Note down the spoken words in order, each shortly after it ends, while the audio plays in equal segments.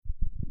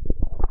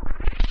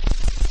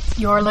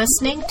You're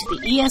listening to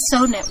the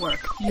ESO Network,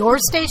 your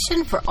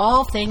station for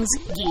all things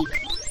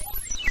geek.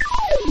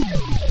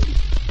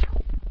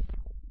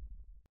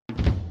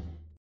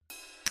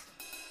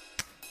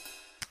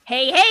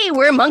 Hey,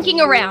 we're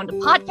Monkeeing Around, a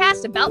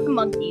podcast about the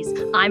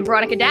Monkees. I'm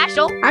Veronica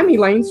Dashel. I'm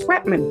Elaine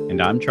Swetman.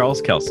 And I'm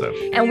Charles Kelso.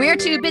 And we're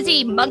too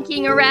busy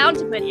monkeying around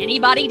to put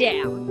anybody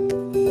down.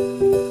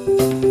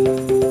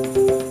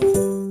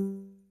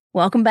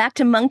 Welcome back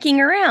to Monkeeing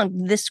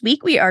Around. This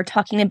week we are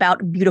talking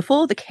about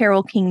Beautiful, the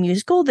Carole King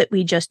Musical that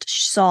we just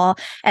saw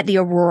at the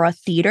Aurora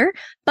Theatre.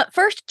 But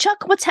first,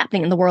 Chuck, what's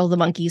happening in the world of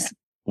the Monkees?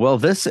 Well,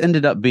 this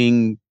ended up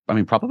being,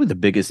 probably the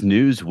biggest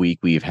news week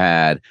we've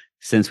had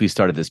since we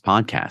started this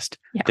podcast.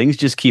 Yeah. Things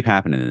just keep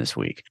happening this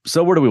week.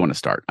 So where do we want to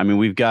start?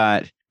 We've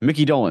got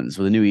Micky Dolenz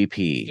with a new EP.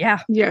 Yeah.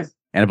 Yes.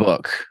 And a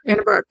book. And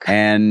a book.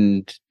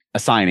 And a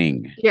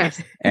signing.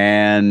 Yes.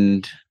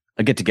 And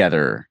a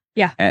get-together.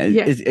 Yeah. And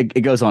yes.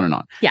 It goes on and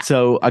on. Yeah.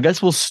 So I guess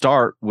we'll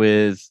start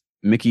with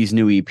Micky's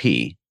new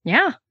EP.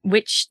 Yeah.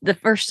 Which the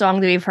first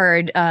song that we've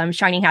heard,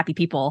 Shining Happy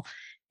People,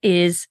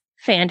 is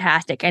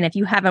fantastic. And if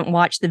you haven't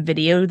watched the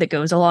video that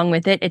goes along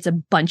with it, it's a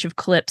bunch of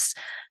clips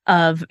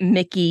of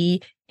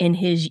Micky in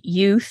his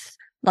youth,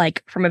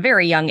 like from a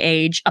very young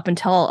age up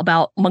until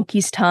about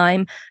Monkees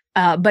time.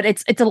 But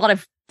it's a lot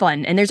of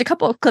fun. And there's a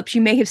couple of clips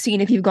you may have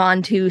seen if you've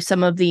gone to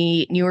some of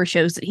the newer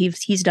shows that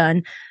he's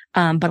done,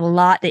 but a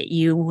lot that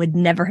you would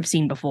never have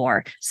seen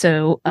before.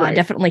 So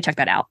definitely check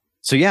that out.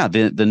 So yeah,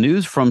 the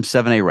news from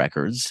 7A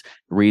Records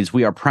reads,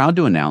 "We are proud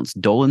to announce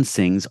Dolenz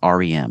Sings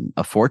R.E.M,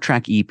 a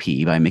 4-track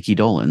EP by Micky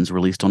Dolenz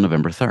released on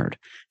November 3rd.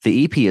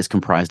 The EP is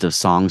comprised of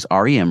songs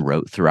R.E.M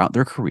wrote throughout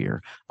their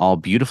career, all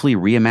beautifully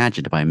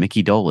reimagined by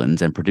Micky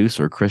Dolenz and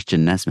producer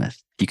Christian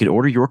Nesmith. You can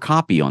order your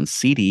copy on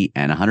CD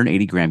and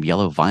 180-gram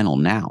yellow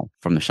vinyl now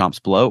from the shops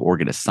below, or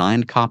get a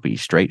signed copy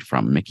straight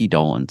from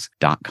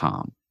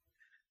mickydolenz.com.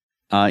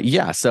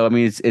 So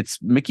it's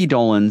Micky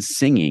Dolenz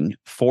singing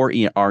 4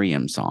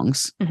 R.E.M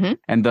songs,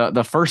 and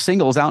the first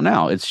single is out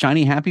now. It's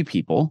Shiny Happy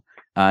People.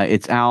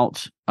 It's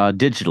out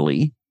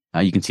digitally.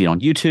 You can see it on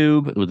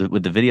YouTube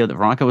with the video that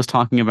Veronica was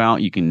talking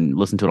about. You can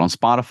listen to it on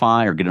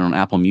Spotify or get it on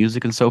Apple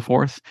Music and so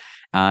forth.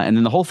 And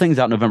then the whole thing's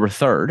out November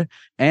 3rd.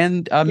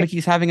 And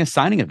Micky's having a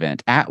signing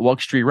event at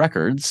Wuxtry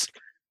Records,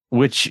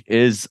 which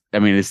is,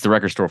 it's the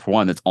record store for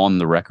one that's on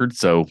the record,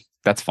 so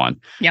that's fun.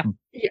 Yeah.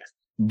 Yes.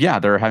 Yeah,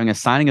 they're having a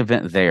signing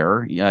event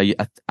there.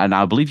 And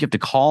I believe you have to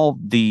call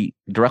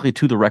directly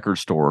to the record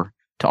store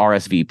to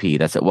RSVP.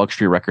 That's at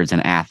Wuxtry Records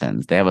in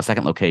Athens. They have a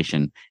second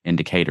location in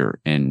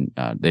Decatur in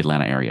the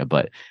Atlanta area,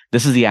 but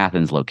this is the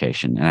Athens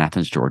location in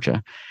Athens,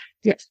 Georgia.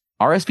 Yes.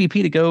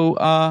 RSVP to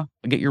go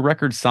get your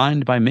record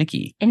signed by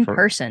Micky. In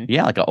person.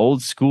 Yeah, like an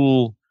old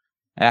school.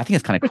 I think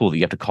it's kind of cool that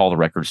you have to call the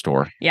record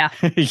store. Yeah.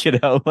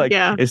 Instead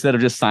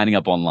of just signing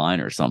up online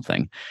or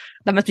something.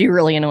 That must be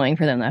really annoying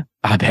for them, though.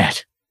 I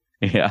bet.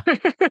 Yeah.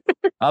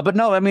 But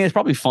no, it's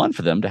probably fun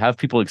for them to have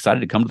people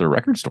excited to come to their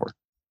record store.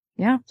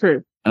 Yeah.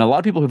 True. And a lot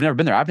of people who've never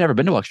been there. I've never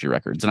been to Wuxtry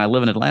Records, and I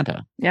live in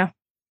Atlanta. Yeah.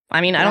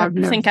 I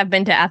don't think I've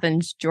been to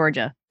Athens,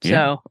 Georgia.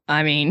 So,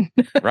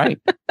 Right.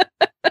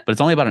 But it's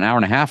only about an hour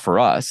and a half for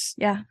us.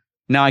 Yeah.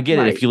 Now, I get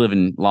it if you live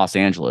in Los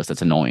Angeles,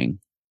 that's annoying.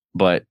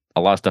 But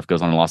a lot of stuff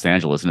goes on in Los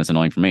Angeles, and it's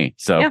annoying for me.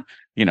 So,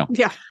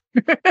 Yeah.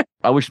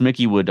 I wish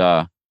Micky would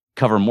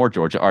cover more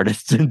Georgia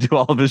artists and do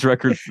all of his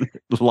record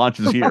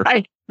launches here.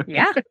 Right.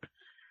 Yeah.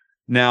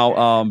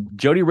 Now,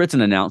 Jody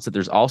Ritson announced that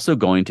there's also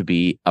going to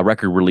be a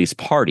record release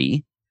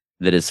party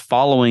that is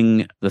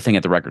following the thing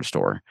at the record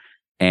store.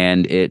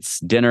 And it's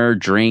dinner,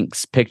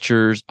 drinks,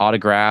 pictures,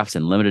 autographs,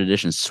 and limited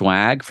edition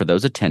swag for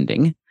those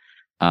attending.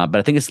 But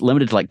I think it's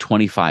limited to like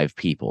 25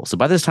 people. So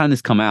by this time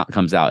this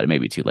comes out, it may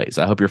be too late.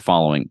 So I hope you're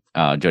following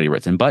Jody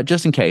Ritson. But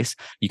just in case,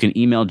 you can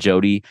email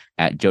Jody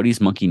at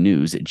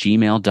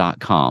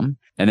jodysmonkeynews@gmail.com.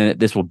 And then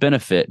this will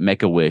benefit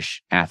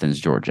Make-A-Wish, Athens,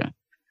 Georgia.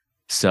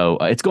 So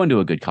it's going to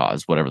a good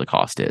cause, whatever the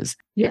cost is.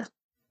 Yeah.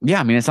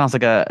 Yeah, it sounds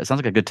like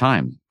a good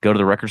time. Go to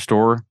the record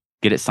store,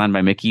 get it signed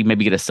by Micky,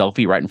 maybe get a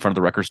selfie right in front of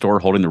the record store,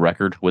 holding the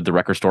record with the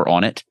record store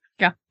on it.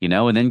 Yeah.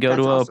 And then go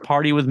That's to awesome. a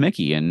party with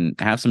Micky and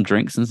have some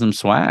drinks and some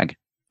swag.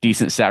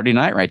 Decent Saturday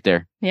night right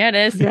there. Yeah, it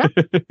is. Yeah.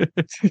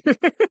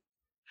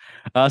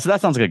 So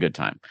that sounds like a good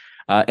time.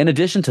 In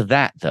addition to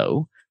that,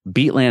 though,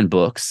 Beatland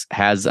Books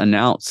has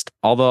announced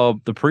all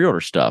the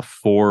pre-order stuff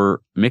for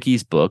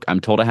Micky's book, I'm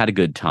Told I Had a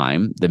Good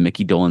Time, the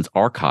Micky Dolenz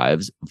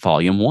Archives,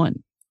 Volume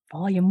 1.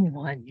 Volume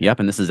 1. Yep,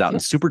 and this is out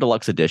in Super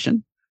Deluxe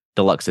Edition,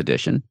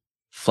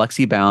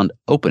 FlexiBound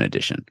Open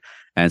Edition.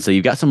 And so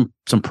you've got some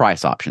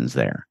price options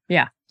there.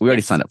 Yeah. We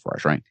already signed up for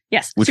us, right?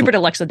 Yes, Which Super one?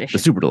 Deluxe Edition.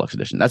 The Super Deluxe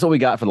Edition. That's what we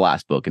got for the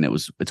last book, and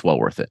it's well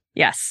worth it.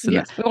 Yes. So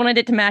Yes. We wanted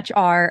it to match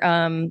our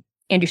Andrew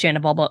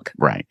Sandoval book.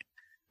 Right.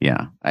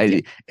 Yeah.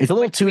 It's a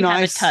little too we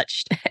nice. haven't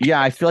touched.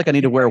 Yeah, I feel like I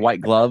need to wear white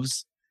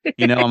gloves.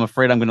 I'm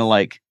afraid I'm going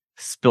to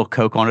spill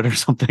Coke on it or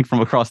something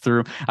from across the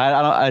room.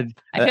 I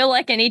feel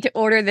like I need to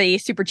order the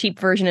super cheap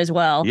version as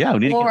well. Yeah, we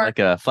need to get like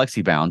a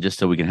FlexiBound just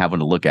so we can have one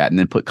to look at, and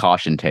then put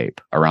caution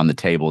tape around the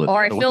table.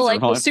 Or I feel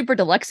like the Super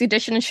Deluxe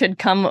Edition should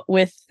come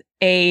with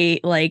a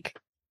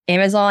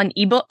Amazon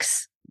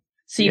ebooks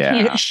So you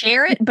can't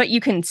share it, but you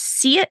can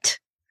see it.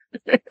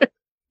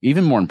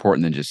 Even more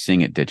important than just seeing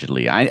it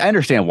digitally. I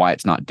understand why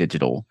it's not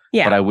digital,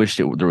 but I wish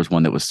there was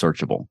one that was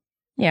searchable.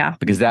 Yeah.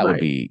 Because that would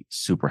be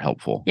super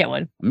helpful. Yeah, it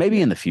would.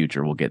 Maybe in the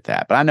future we'll get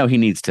that. But I know he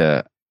needs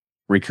to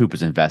recoup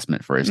his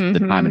investment for the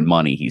time and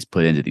money he's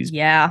put into these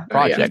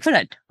projects. He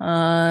put a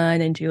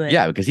ton into it.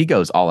 Yeah, because he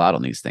goes all out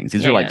on these things.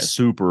 These are like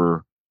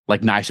super,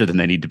 like nicer than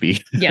they need to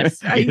be.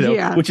 Yes.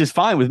 Which is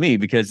fine with me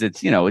because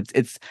it's,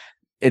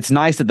 it's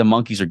nice that the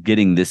Monkees are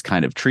getting this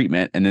kind of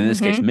treatment. And in this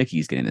case,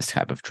 Micky's getting this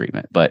type of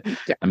treatment. But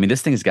I mean,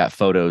 this thing's got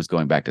photos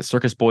going back to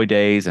Circus Boy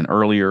days and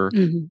earlier,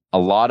 a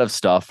lot of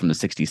stuff from the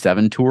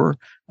 67 tour.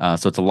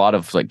 So it's a lot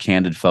of like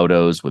candid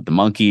photos with the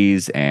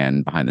Monkees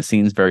and behind the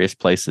scenes, various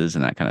places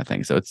and that kind of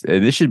thing. So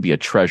this should be a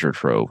treasure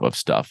trove of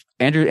stuff.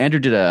 Andrew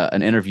did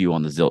an interview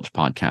on the Zilch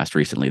podcast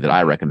recently that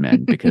I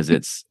recommend because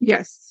it's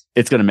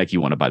going to make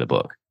you want to buy the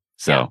book.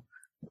 So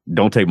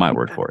don't take my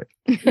word for it.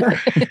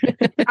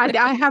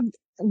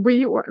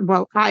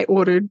 I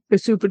ordered the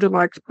Super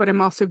Deluxe, but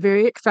I'm also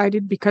very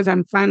excited because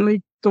I'm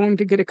finally going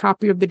to get a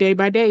copy of the Day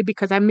by Day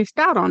because I missed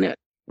out on it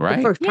the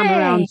first time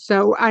around.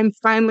 So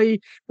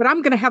but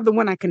I'm going to have the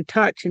one I can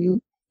touch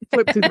and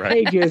flip through the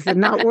pages and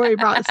not worry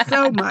about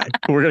so much.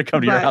 We're going to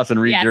come to your house and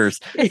read yours.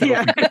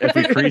 If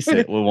we crease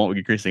it, we won't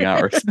be creasing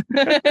ours.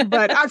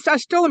 But I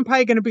still am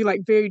probably going to be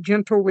like very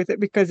gentle with it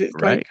because it's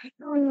like,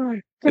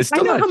 it's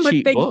still not a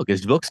cheap book.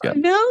 His book's good.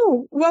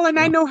 No. Well, and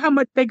I know how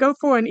much they go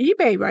for on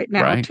eBay right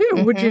now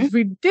too, which is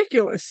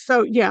ridiculous.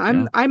 So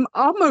I'm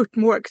almost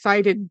more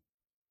excited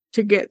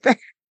to get that.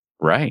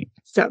 Right.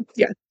 So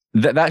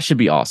that should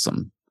be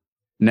awesome.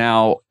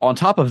 Now, on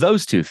top of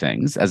those two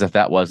things, as if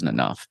that wasn't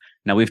enough,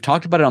 now we've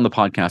talked about it on the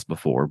podcast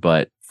before,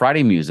 but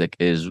Friday Music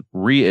is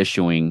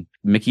reissuing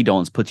Micky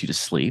Dolenz Puts You to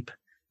Sleep,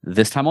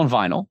 this time on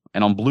vinyl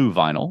and on blue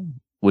vinyl,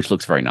 which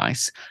looks very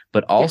nice.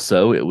 But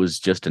also, it was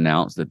just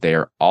announced that they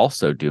are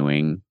also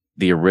doing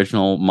the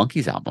original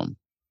Monkees album.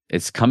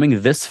 It's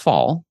coming this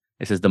fall.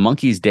 It says the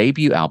Monkees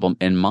debut album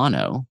in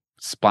mono,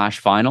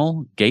 splash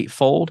vinyl,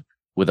 gatefold,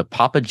 with a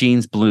Papa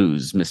Jeans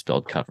Blues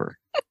misspelled cover.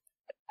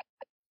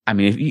 I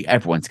mean,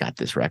 everyone's got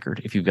this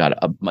record. If you've got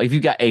a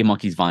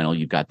Monkees vinyl,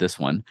 you've got this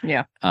one.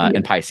 Yeah.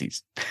 And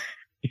Pisces.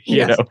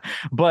 you know.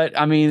 But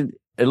I mean,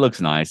 it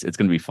looks nice. It's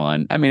going to be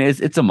fun. I mean, it's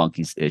a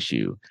Monkees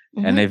issue.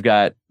 And they've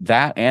got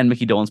that and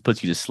Micky Dolenz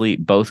Puts You to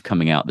Sleep both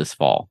coming out this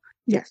fall.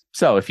 Yes.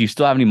 So if you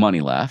still have any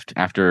money left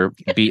after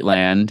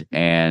Beatland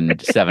and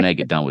 7A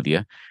get done with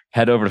you,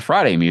 head over to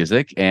Friday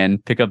Music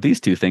and pick up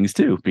these two things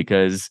too,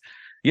 because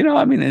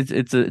I mean,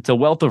 it's a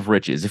wealth of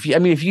riches. If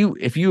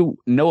you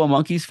know a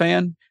Monkees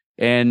fan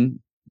and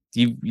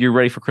you're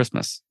ready for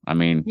Christmas, I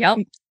mean,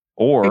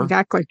 or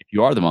exactly. If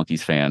you are the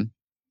Monkees fan,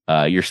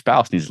 your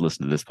spouse needs to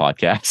listen to this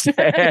podcast.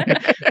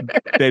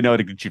 They know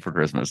to get you for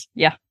Christmas.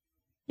 Yeah.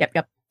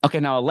 Yep. Okay,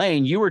 now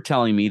Elaine, you were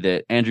telling me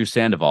that Andrew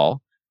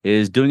Sandoval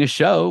is doing a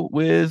show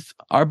with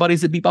our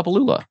buddies at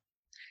Beatles.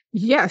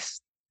 Yes.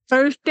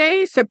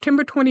 Thursday,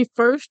 September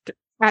 21st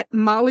at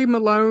Molly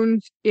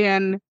Malone's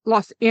in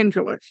Los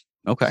Angeles.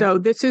 Okay. So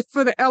this is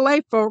for the LA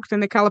folks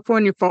and the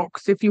California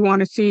folks. If you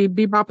want to see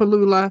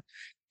Bebopalula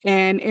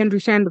and Andrew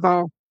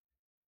Sandoval,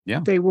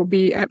 they will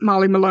be at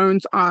Molly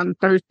Malone's on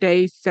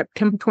Thursday,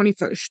 September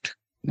 21st.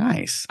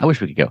 Nice. I wish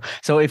we could go.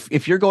 So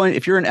if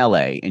you're in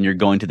LA and you're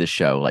going to this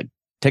show, like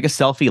take a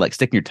selfie, like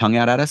sticking your tongue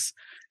out at us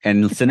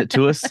and send it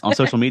to us on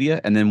social media.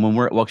 And then when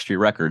we're at Wuxtry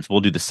Records,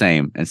 we'll do the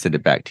same and send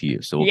it back to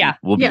you. So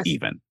we'll be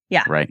even.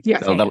 Yeah. Right.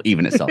 Yeah. So that'll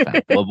even itself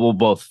out. We'll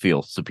both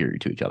feel superior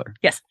to each other.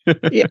 Yes.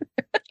 Yeah.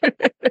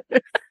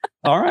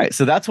 All right.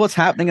 So that's what's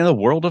happening in the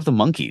world of the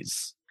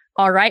Monkees.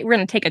 All right. We're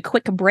going to take a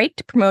quick break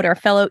to promote our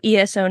fellow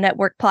ESO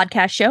Network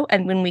podcast show.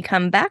 And when we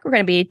come back, we're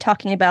going to be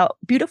talking about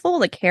Beautiful,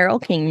 the Carole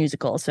King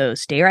musical. So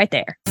stay right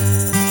there.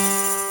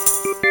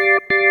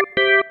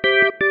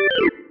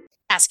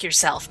 Ask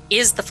yourself,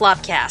 is the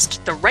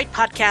Flopcast the right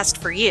podcast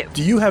for you?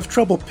 Do you have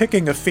trouble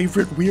picking a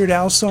favorite Weird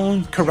Al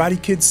song,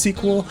 Karate Kid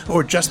sequel,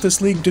 or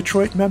Justice League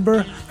Detroit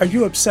member? Are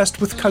you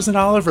obsessed with Cousin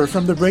Oliver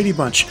from the Brady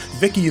Bunch,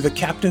 Vicky the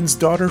captain's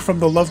daughter from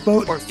the Love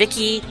Boat? Or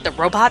Vicky the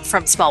robot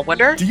from Small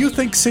Wonder? Do you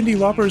think Cyndi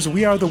Lauper's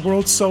We Are the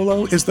World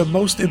solo is the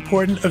most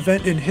important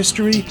event in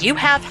history? You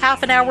have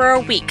half an hour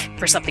a week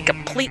for something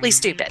completely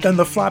stupid. Then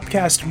the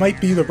Flopcast might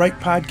be the right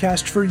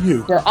podcast for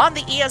you. We're on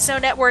the ESO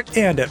Network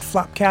and at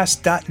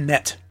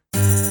flopcast.net.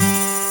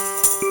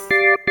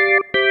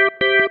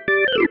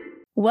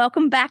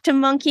 Welcome back to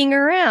Monkeeing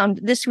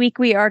Around. This week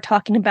we are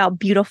talking about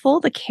Beautiful,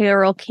 the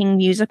Carole King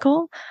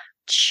musical.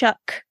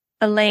 Chuck,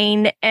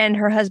 Elaine, and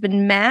her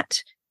husband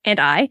Matt and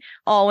I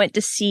all went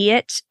to see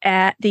it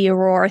at the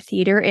Aurora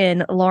Theatre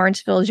in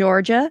Lawrenceville,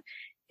 Georgia.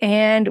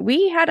 And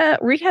we had a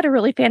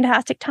really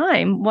fantastic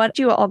time. What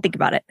do you all think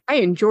about it? I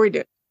enjoyed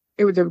it.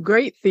 It was a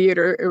great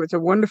theater. It was a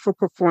wonderful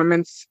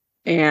performance,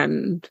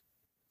 and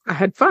I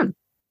had fun.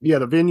 Yeah,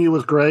 the venue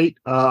was great.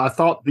 I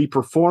thought the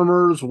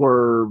performers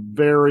were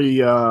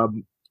very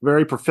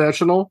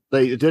professional.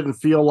 It didn't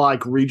feel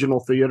like regional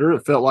theater.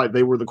 It felt like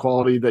they were the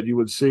quality that you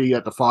would see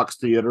at the Fox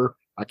Theater.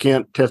 I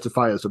can't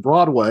testify as to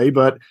Broadway,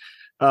 but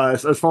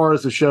as far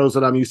as the shows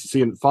that I'm used to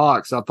seeing at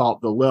Fox, I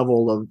thought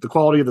the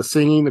quality of the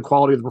singing, the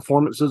quality of the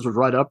performances was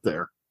right up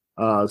there.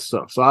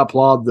 So I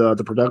applaud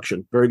the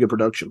production. Very good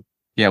production.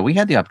 Yeah, we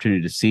had the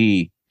opportunity to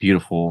see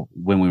Beautiful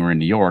when we were in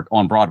New York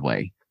on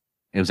Broadway.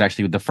 It was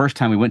actually the first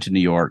time we went to New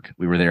York.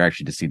 We were there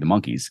actually to see the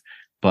Monkees.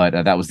 But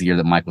that was the year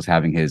that Mike was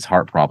having his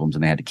heart problems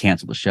and they had to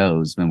cancel the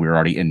shows when we were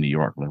already in New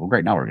York. We're like, well,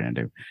 great, now what we're going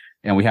to do.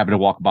 And we happened to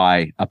walk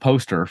by a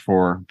poster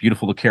for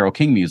Beautiful, the Carole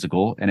King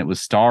musical, and it was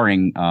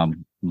starring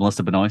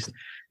Melissa Benoist,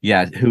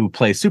 who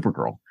plays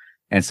Supergirl.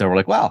 And so we're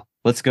like, wow,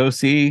 let's go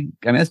see.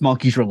 I mean, it's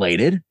Monkees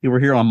related. We were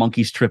here on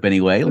Monkees trip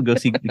anyway. Let's go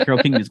see the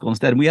Carole King musical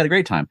instead. And we had a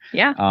great time.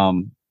 Yeah.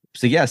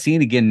 So yeah,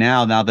 seeing it again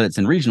now that it's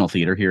in regional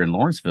theater here in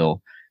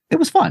Lawrenceville, it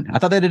was fun. I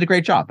thought they did a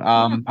great job.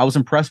 I was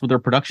impressed with their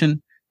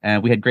production.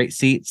 And we had great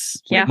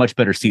seats, much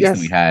better seats than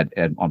we had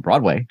on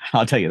Broadway.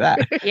 I'll tell you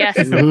that. Yes.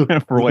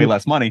 For way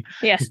less money.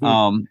 Yes.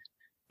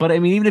 But I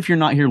mean, even if you're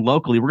not here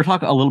locally, we're going to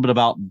talk a little bit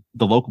about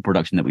the local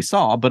production that we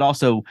saw. But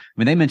also, I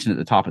mean, they mentioned at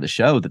the top of the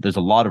show that there's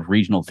a lot of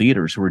regional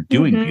theaters who are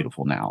doing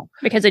Beautiful now.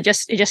 Because it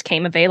just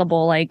came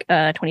available like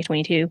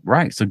 2022.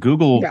 Right. So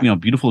Google,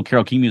 Beautiful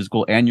Carole King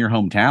musical and your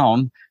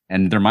hometown,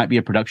 and there might be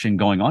a production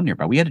going on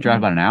nearby. We had to drive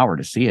about an hour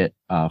to see it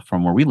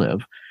from where we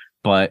live,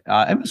 but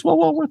it was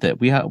well worth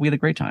it. We had a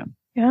great time.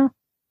 Yeah.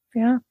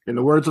 Yeah. In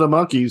the words of the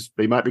Monkees,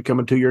 they might be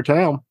coming to your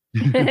town.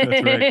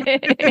 That's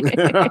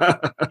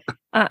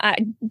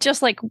right.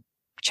 Just like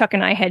Chuck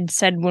and I had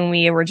said when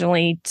we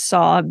originally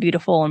saw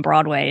Beautiful on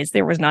Broadway,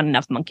 there was not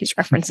enough Monkees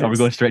references. Are we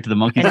going straight to the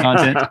Monkees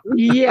content?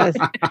 Yes.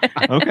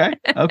 Okay.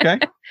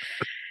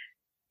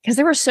 Because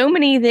there were so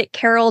many that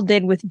Carole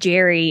did with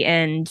Jerry,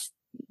 and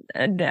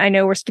I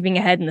know we're skipping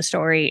ahead in the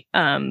story,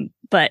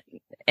 but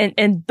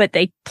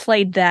they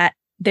played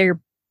their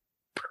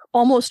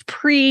almost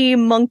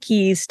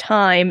pre-Monkees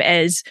time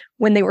as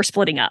when they were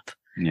splitting up.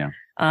 Yeah.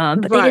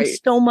 But they did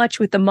so much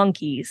with the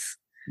Monkees.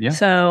 Yeah.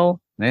 So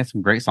they had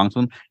some great songs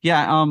with them.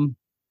 Yeah. I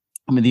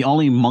mean, the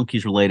only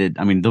Monkees related,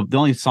 the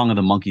only song of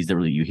the Monkees that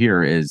really you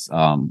hear is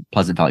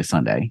Pleasant Valley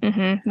Sunday.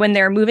 Mm-hmm. When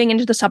they're moving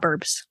into the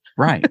suburbs.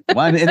 Right.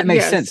 Well, I mean, it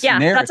makes sense. Yeah,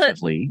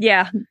 narratively.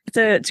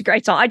 It's a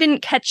great song. I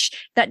didn't catch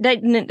that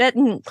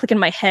didn't click in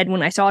my head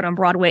when I saw it on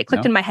Broadway. It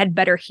clicked in my head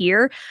better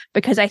here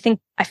because I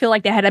feel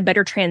like they had a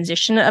better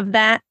transition of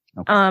that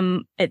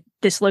at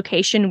this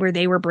location where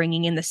they were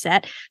bringing in the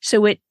set.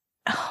 So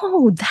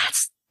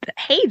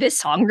this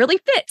song really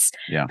fits.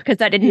 Yeah. Because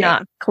that did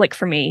not click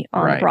for me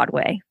on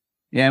Broadway.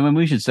 Yeah, I mean,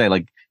 we should say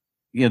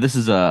this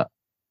is a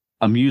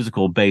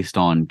musical based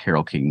on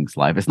Carole King's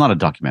life. It's not a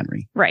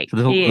documentary. Right.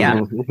 So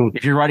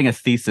if you're writing a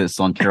thesis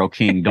on Carole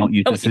King, don't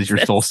use this as your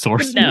sole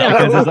source.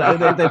 No.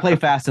 Because they play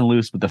fast and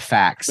loose with the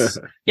facts,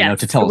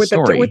 to tell a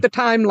story. With the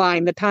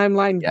timeline. The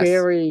timeline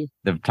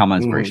The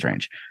timeline's very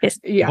strange.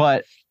 Yeah.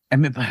 But I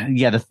mean,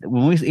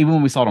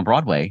 when we saw it on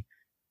Broadway,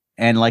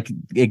 and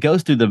it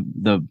goes through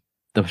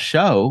the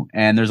show,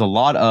 and there's a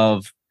lot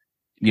of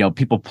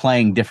people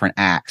playing different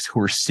acts who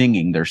are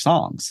singing their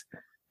songs.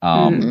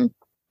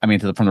 I mean,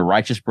 from the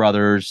Righteous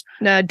Brothers,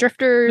 the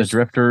Drifters,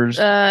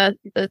 the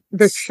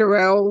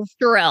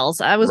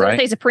Shirelles. I was going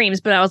to say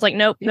Supremes, but I was like,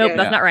 nope,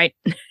 that's not right.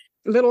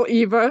 Little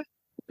Eva.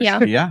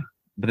 Yeah. Yeah.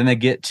 But then they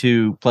get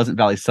to Pleasant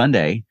Valley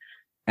Sunday,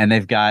 and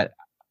they've got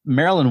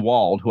Marilyn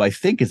Wald, who I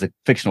think is a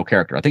fictional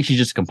character. I think she's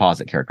just a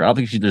composite character. I don't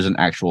think there's an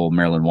actual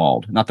Marilyn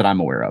Wald, not that I'm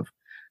aware of.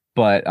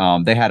 But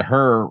they had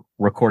her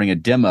recording a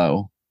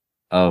demo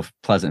of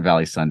Pleasant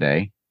Valley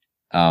Sunday,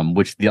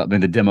 which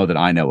the demo that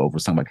I know of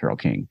was sung by Carole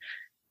King.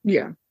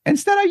 Yeah.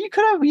 Instead, you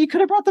could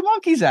have brought the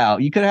Monkees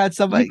out. You could have had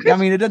somebody. I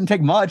mean, it doesn't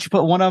take much.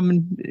 Put one of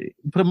them,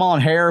 put them all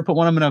in hair. Put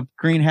one of them in a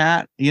green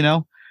hat. It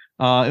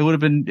would have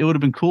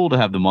been cool to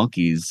have the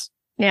Monkees.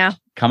 Yeah.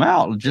 Come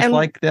out just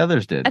like the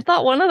others did. I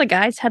thought one of the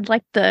guys had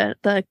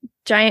the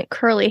giant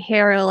curly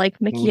hair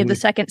like Mickey of the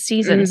second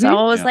season. So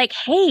I was like,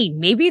 hey,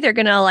 maybe they're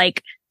gonna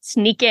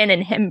sneak in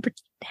and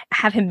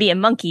have him be a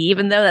monkey,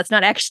 even though that's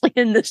not actually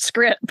in the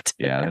script.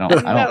 Yeah,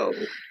 I don't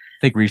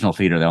think regional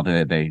theater. They don't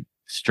think that they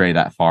stray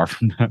that far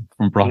from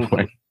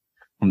Broadway,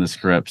 from the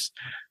scripts.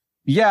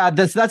 Yeah,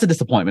 that's a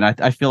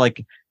disappointment. I feel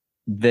like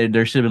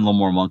there should have been a little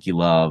more monkey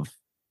love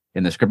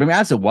in the script. I mean,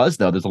 as it was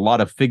though, there's a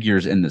lot of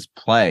figures in this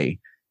play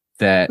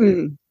that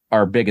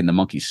are big in the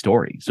Monkees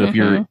story. So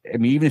even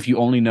if you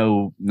only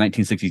know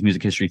 1960s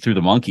music history through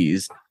the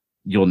Monkees,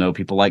 you'll know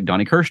people like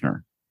Donnie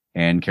Kirshner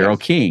and Carole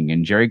King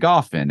and Jerry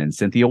Goffin and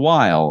Cynthia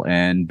Weil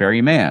and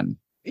Barry Mann.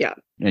 Yeah.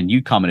 And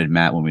you commented,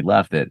 Matt, when we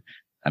left that,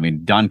 I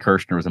mean, Don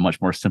Kirshner was a much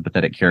more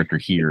sympathetic character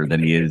here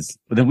than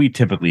we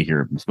typically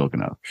hear him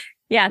spoken of.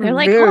 Yeah, they're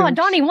like, oh,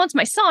 Donnie wants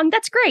my song.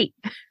 That's great.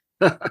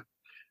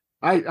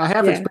 I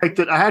have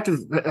expected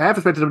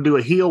him to do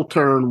a heel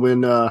turn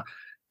when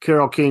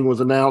Carole King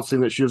was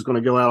announcing that she was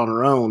going to go out on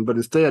her own, but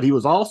instead he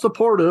was all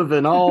supportive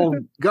and all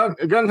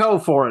gung ho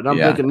for it. And I'm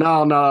thinking,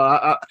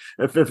 no,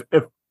 if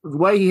the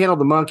way he handled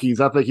the Monkees,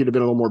 I think he'd have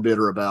been a little more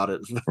bitter about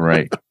it.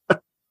 Right.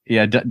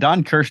 Yeah,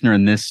 Don Kirshner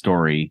in this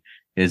story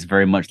is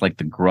very much like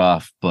the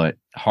gruff but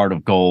heart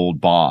of gold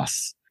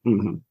boss.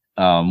 Mm-hmm.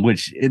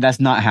 which that's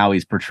not how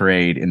he's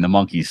portrayed in the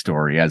Monkees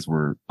story, as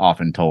we're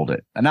often told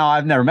it. And now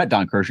I've never met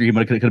Don Kirshner,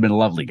 but could have been a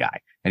lovely guy,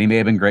 and he may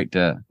have been great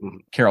to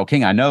Carole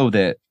King. I know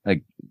that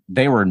like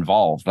they were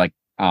involved, like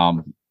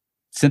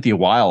Cynthia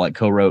Weil like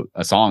co-wrote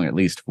a song, at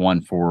least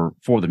one for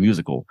the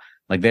musical.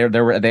 Like they had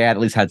at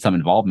least had some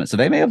involvement, so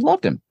they may have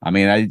loved him. I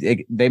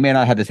mean, they may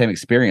not have the same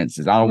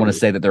experiences. I don't want to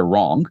say that they're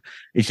wrong.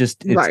 It's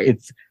just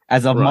it's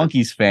as a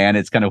Monkees fan,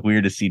 it's kind of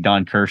weird to see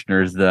Don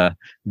Kirshner as the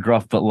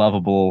gruff but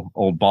lovable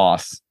old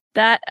boss.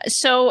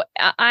 So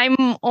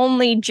I'm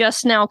only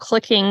just now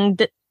clicking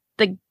that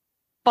the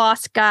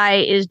boss guy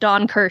is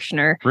Don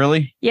Kirshner.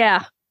 Really?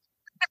 Yeah.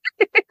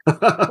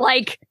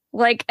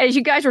 Like as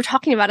you guys were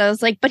talking about it, I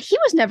was like, but he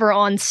was never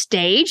on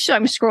stage. So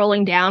I'm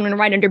scrolling down and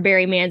right under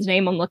Barry Mann's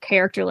name on the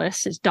character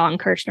list is Don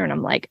Kirshner. And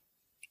I'm like,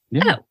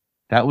 yeah,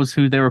 that was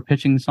who they were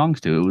pitching songs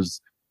to. It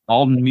was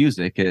Alden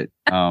Music at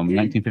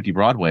 1950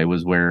 Broadway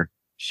was where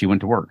she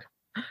went to work.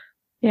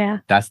 Yeah.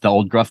 That's the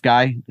old gruff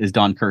guy is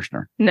Don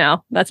Kirshner.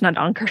 No, that's not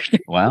Don Kirshner.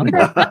 Well,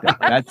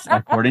 that's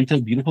according to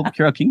the beautiful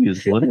Carole King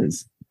musical, it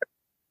is.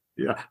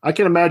 Yeah, I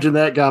can imagine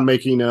that guy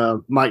making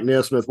Mike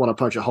Nesmith want to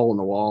punch a hole in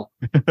the wall.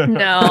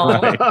 No.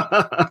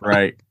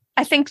 Right.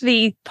 I think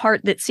the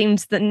part that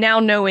seems that now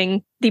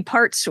knowing the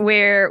parts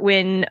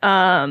when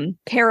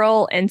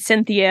Carole and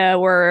Cynthia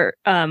were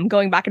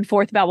going back and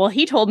forth about, well,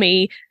 he told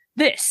me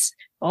this.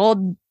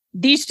 Well,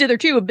 these other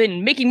two have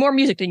been making more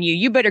music than you.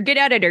 You better get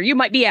at it or you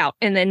might be out.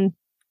 And then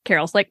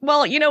Carole's like,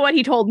 well, you know what?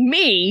 He told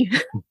me.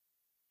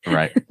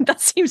 Right.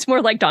 That seems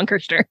more like Don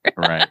Kirshner.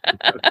 Right.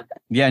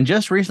 Yeah, and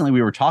just recently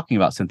we were talking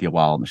about Cynthia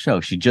Weil on the show.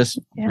 She just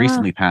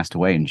recently passed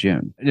away in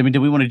June. I mean, do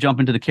we want to jump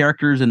into the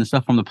characters and the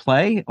stuff from the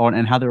play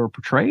and how they were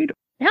portrayed?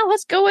 Yeah,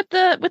 let's go with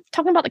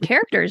talking about the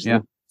characters.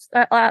 Yeah.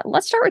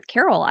 Let's start with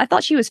Carole. I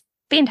thought she was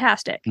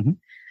fantastic. Mm-hmm.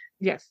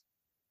 Yes.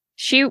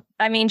 She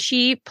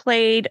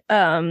played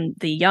the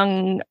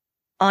young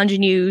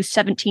ingenue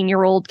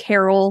 17-year-old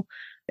Carole.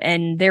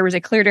 And there was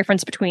a clear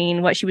difference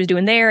between what she was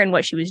doing there and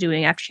what she was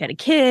doing after she had a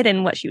kid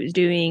and what she was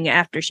doing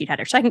after she'd had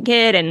her second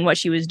kid and what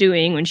she was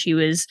doing when she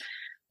was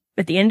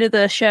at the end of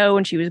the show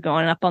when she was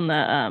going up on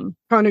the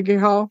Carnegie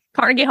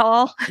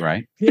Hall.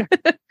 Right. Yeah.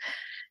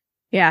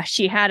 Yeah.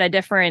 She had a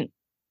different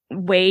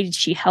way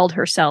she held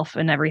herself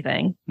and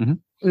everything.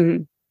 Mm-hmm.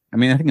 Mm-hmm. I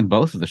mean, I think in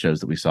both of the shows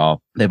that we saw,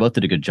 they both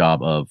did a good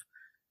job of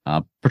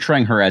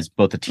portraying her as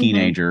both a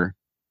teenager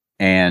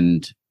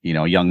and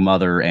a young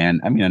mother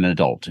and an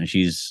adult. And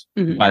she's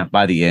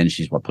by the end,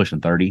 she's pushing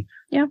 30.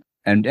 Yeah.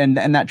 And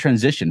that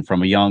transition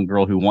from a young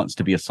girl who wants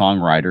to be a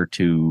songwriter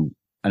to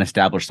an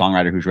established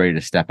songwriter who's ready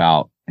to step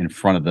out in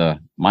front of the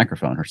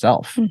microphone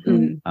herself.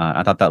 Mm-hmm.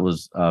 I thought that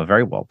was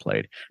very well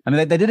played. I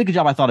mean, they did a good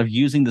job, I thought, of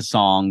using the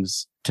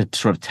songs to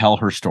sort of tell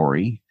her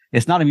story.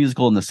 It's not a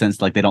musical in the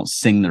sense like they don't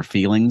sing their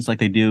feelings like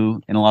they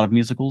do in a lot of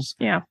musicals.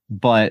 Yeah.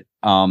 But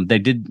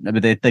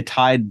they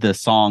tied the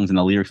songs and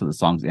the lyrics of the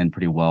songs in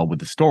pretty well with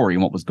the story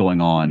and what was going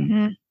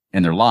on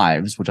in their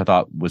lives, which I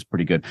thought was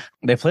pretty good.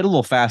 They played a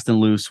little fast and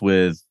loose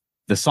with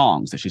the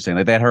songs that she's saying.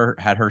 Like they had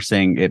her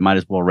sing "It Might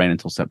As Well Rain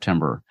Until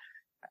September"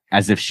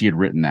 as if she had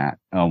written that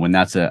when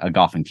that's a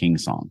Goff and King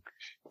song.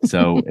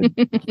 So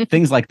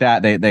things like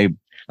that. They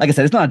like I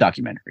said, it's not a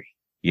documentary.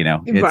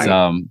 It's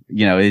right.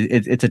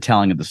 It's a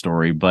telling of the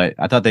story, but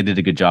I thought they did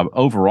a good job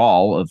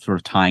overall of sort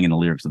of tying in the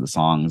lyrics of the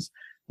songs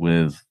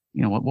with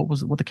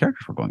what the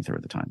characters were going through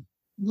at the time.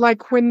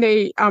 Like when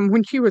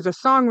when she was a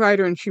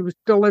songwriter and she was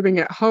still living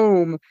at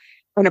home,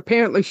 and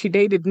apparently she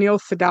dated Neil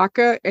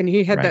Sedaka, and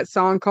he had that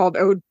song called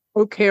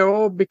 "Oh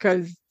Carole"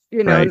 because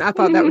and I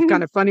thought that was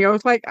kind of funny. I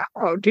was like,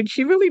 oh, did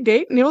she really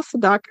date Neil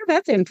Sedaka?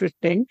 That's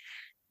interesting.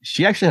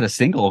 She actually had a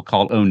single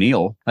called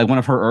 "O'Neill," like one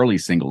of her early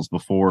singles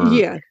before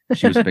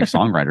she was a big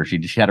songwriter.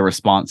 She had a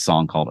response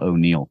song called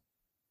 "O'Neill."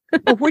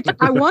 Which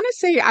I want to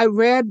say I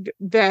read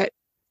that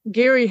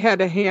Gary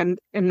had a hand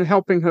in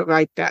helping her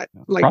write that.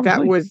 Like probably.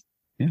 That was,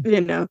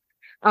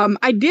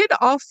 I did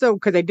also,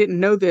 because I didn't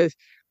know this,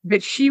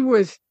 that she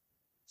was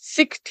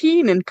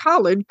 16 in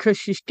college because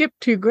she skipped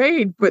 2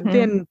 grades, but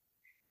then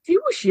she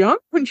was young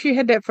when she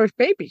had that first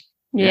baby.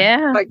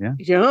 Yeah.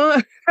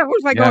 Young. I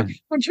was like,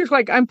 when she was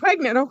like, I'm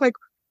pregnant. I was like,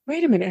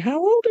 wait a minute, how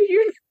old are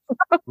you?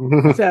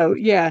 So,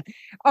 yeah.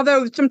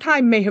 Although some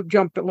time may have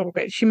jumped a little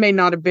bit. She may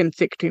not have been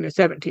 16 or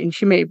 17.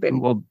 She may have been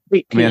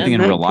 18. I think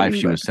in real life,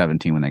 she was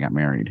 17 when they got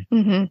married.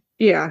 Mm-hmm.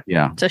 Yeah.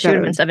 Yeah. So she would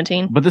have been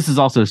 17. But this is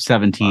also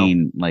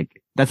 17,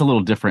 that's a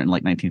little different in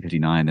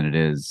 1959 than it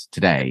is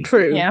today.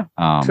 True. Yeah.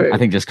 True. I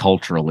think just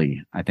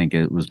culturally, I think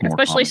it was more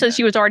especially since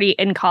she was already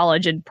in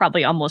college and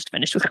probably almost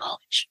finished with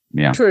college.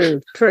 Yeah.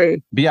 True. But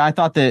yeah, I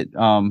thought that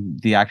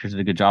the actors did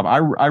a good job. I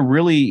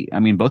really,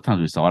 both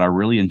times we saw it, I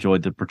really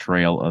enjoyed the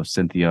portrayal of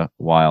Cynthia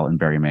Weil and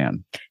Barry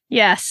Mann.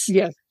 Yes.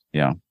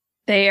 Yeah.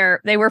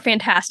 They were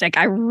fantastic.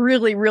 I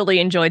really, really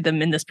enjoyed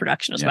them in this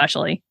production,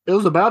 especially. It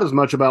was about as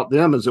much about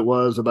them as it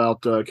was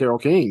about Carole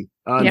King.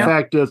 In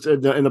fact, it's,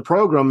 in the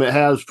program, it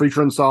has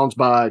featuring songs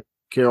by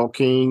Carole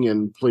King,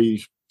 and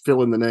please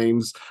fill in the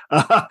names,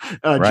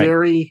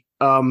 Jerry,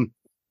 and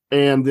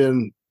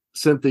then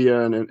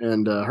Cynthia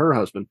and her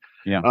husband.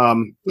 Yeah.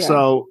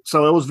 So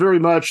it was very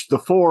much the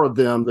four of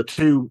them, the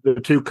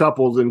two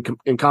couples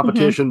in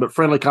competition, but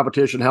friendly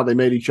competition, how they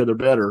made each other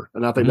better.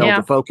 And I think that was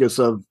the focus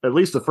of at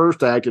least the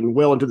first act and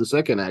well into the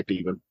second act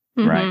even.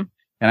 Right.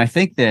 And I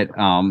think that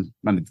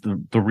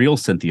the real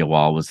Cynthia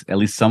Wall was at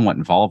least somewhat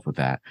involved with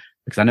that,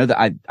 because I know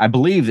that I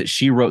believe that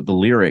she wrote the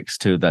lyrics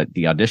to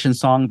the audition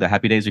song, the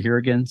Happy Days Are Here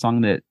Again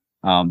song that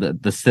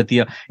the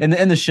Cynthia in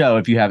the show.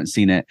 If you haven't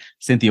seen it,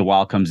 Cynthia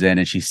Wall comes in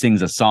and she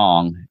sings a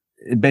song,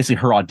 basically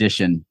her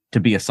audition to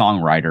be a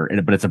songwriter,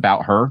 but it's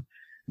about her.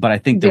 But I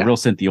think the real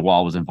Cynthia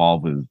Wall was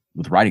involved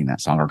with writing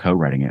that song or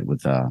co-writing it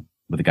with the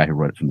guy who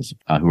wrote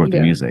it who wrote the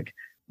music,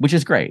 which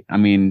is great. I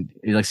mean,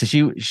 like, so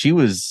she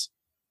was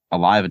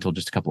alive until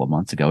just a couple of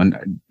months ago,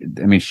 and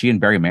I mean, she and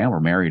Barry Mann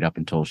were married up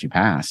until she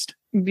passed.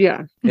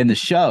 Yeah. In the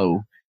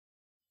show,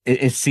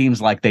 it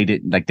seems like they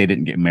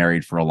didn't get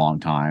married for a long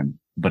time,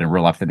 but in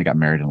real life, then they got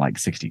married in like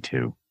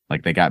 1962.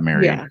 Like they got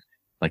married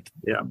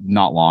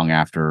not long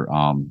after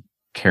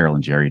Carole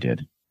and Jerry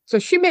did. So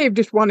she may have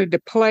just wanted to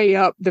play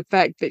up the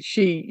fact that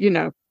she,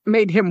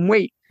 made him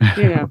wait,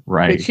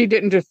 right. That she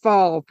didn't just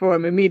fall for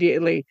him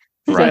immediately.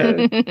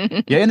 Right.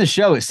 Yeah. In the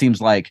show, it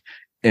seems like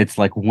it's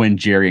like when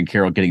Jerry and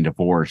Carole getting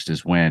divorced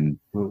is when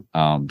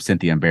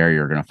Cynthia and Barry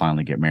are going to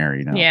finally get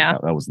married. That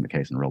wasn't the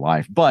case in real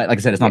life. But like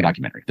I said, it's not a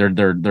documentary.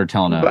 They're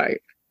telling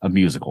a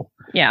musical.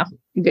 Yeah.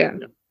 Yeah.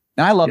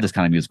 And I love this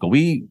kind of musical.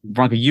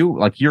 Veronica,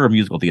 you're a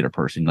musical theater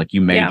person. Like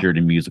you majored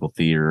in musical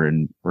theater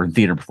or in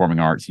theater performing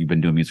arts. You've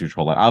been doing music your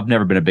whole life. I've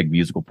never been a big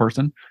musical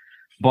person,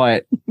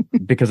 but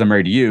because I'm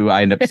married to you,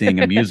 I end up seeing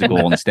a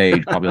musical on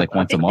stage probably like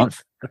once a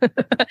month.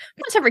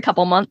 Once every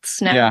couple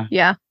months now.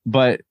 Yeah.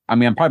 But I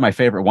mean, probably my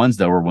favorite ones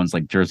though were ones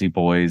like Jersey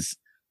Boys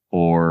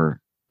or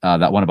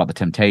that one about the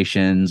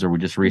Temptations, or we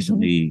just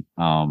recently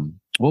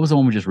what was the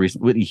one we just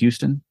recently? Whitney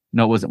Houston?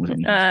 No, it wasn't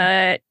Whitney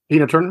Houston.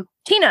 Tina Turner?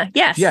 Tina,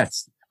 yes.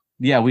 Yes.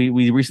 Yeah,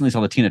 we recently saw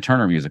the Tina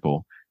Turner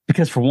musical,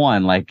 because for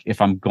one, like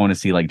if I'm going to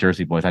see like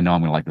Jersey Boys, I know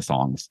I'm going to like the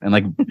songs, and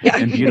like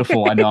and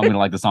Beautiful, I know I'm going to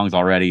like the songs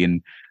already,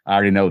 and I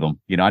already know them.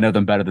 I know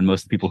them better than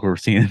most of the people who are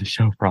seeing the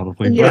show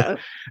probably. Yeah.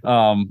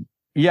 But,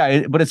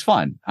 but it's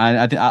fun.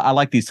 I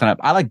like these kind of,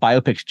 I like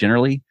biopics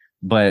generally,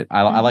 but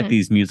I like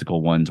these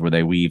musical ones where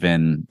they weave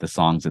in the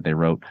songs that they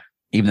wrote,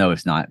 even though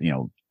it's not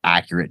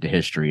accurate to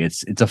history.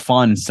 It's a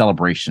fun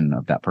celebration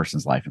of that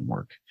person's life and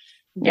work.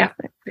 Yeah.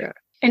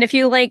 And if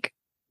you like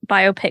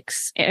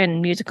biopics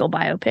and musical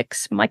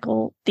biopics,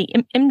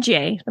 the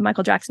MJ, the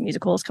Michael Jackson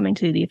musical, is coming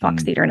to the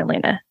Fox Theater in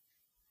Atlanta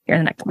here in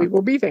the next month. We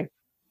will be there.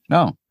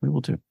 No, we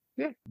will too.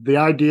 Yeah. The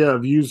idea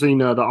of using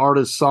the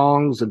artist's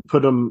songs and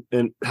put them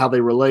in how they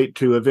relate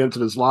to events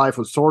in his life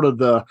was sort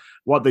of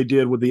what they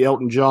did with the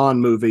Elton John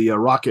movie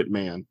Rocket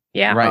Man.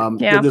 Yeah,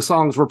 right. The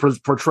songs were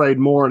portrayed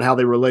more in how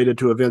they related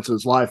to events in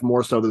his life,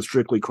 more so than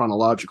strictly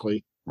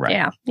chronologically.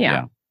 Right.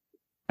 Yeah.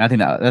 I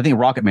think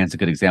Rocket Man's a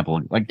good example.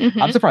 Like,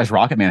 I'm surprised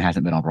Rocket Man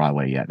hasn't been on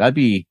Broadway yet. That'd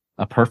be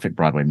a perfect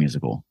Broadway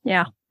musical.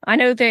 Yeah, I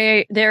know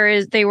they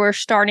were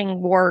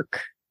starting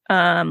work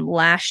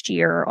last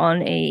year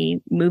on a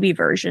movie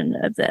version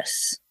of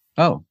this.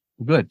 Oh,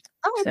 good.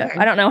 So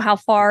I don't know how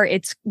far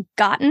it's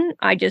gotten.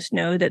 I just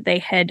know that they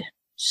had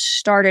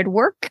started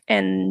work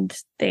and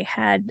they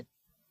had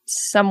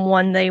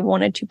someone they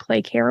wanted to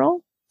play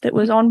Carole that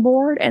was on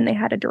board, and they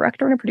had a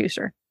director and a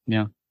producer.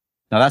 Yeah.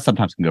 Now that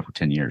sometimes can go for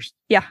 10 years.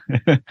 Yeah.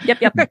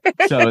 Yep.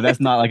 So that's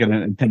not like an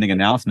impending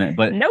announcement,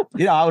 but nope.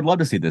 I would love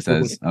to see this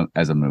as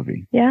a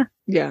movie. Yeah.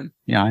 Yeah.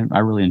 Yeah. I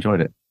really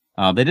enjoyed it.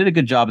 They did a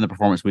good job in the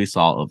performance we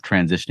saw of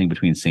transitioning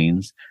between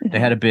scenes. They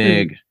had a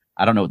big,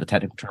 I don't know what the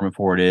technical term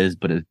for it is,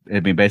 but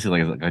it'd be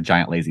basically like a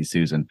giant Lazy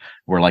Susan,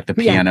 where like the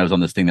piano's on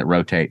this thing that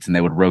rotates, and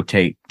they would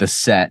rotate the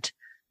set.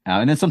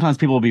 And then sometimes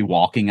people will be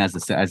walking as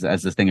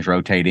this thing is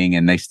rotating,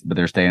 and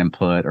they're staying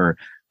put, or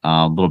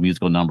little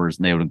musical numbers,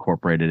 and they would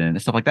incorporate it in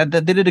and stuff like that.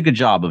 They did a good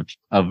job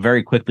of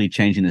very quickly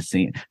changing the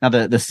scene. Now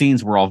the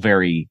scenes were all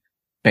very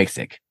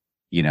basic.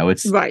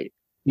 It's right.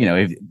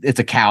 If it's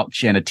a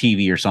couch and a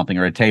TV or something,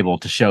 or a table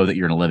to show that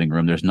you're in a living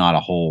room. There's not a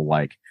whole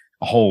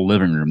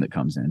living room that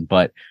comes in,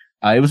 but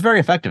it was very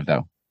effective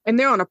though. And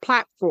they're on a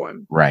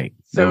platform, right?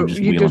 So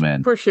you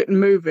just push it and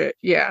move it.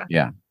 Yeah.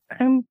 Yeah.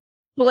 I'm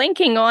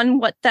blanking on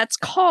what that's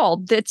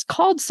called. It's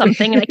called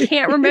something, and I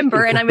can't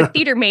remember. And I'm a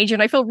theater major,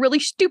 and I feel really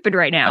stupid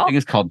right now. I think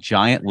it's called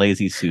Giant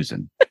Lazy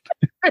Susan.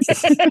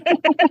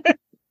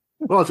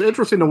 Well, it's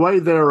interesting the way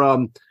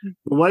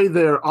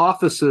their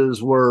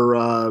offices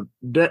were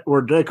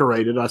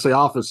decorated. I say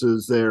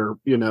offices, their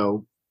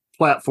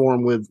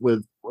platform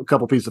with a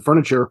couple pieces of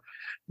furniture.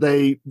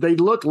 They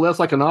looked less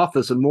like an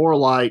office and more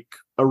like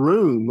a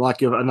room,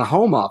 like in a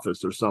home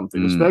office or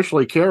something.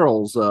 Especially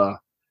Carole's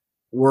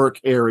work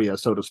area,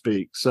 so to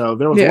speak. So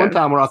there was one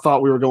time where I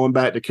thought we were going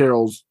back to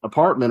Carole's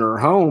apartment or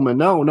home, and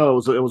no,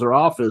 it was her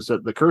office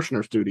at the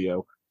Kirshner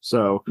studio.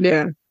 So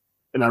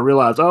and I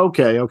realized,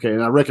 okay,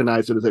 and I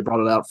recognized it as they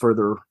brought it out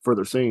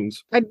further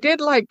scenes. I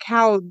did like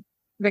how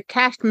the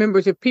cast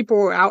members, if people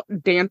were out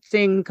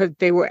dancing because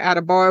they were at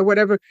a bar or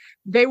whatever,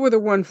 they were the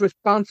ones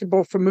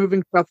responsible for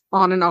moving stuff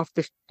on and off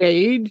the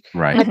stage.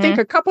 Right. I think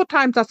a couple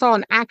times I saw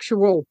an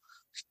actual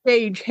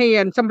stage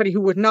hand, somebody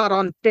who was not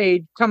on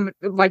stage, come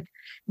like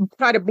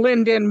try to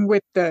blend in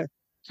with the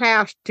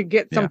cast to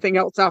get something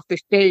else off the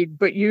stage.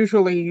 But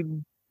usually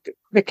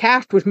the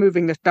cast was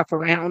moving the stuff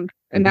around,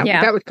 and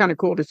that was kind of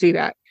cool to see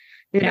that,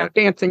 you know,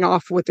 dancing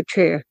off with the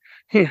chair.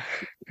 Yeah.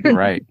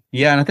 Right.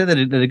 Yeah, and I think they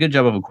did a good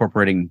job of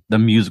incorporating the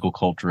musical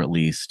culture, at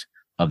least,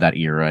 of that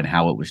era and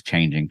how it was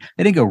changing.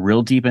 They didn't go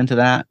real deep into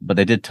that, but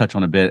they did touch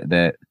on a bit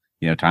that,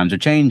 you know, times are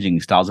changing,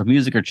 styles of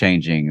music are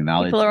changing, and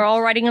now people are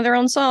all writing their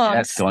own songs.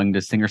 That's going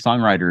to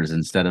singer-songwriters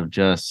instead of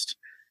just,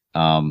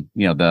 you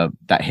know,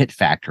 that Hit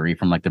Factory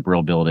from like the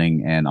Brill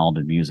Building and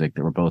Alden Music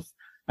that were both.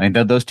 I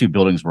mean, those two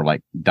buildings were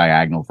like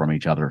diagonal from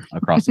each other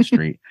across the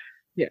street.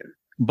 Yeah,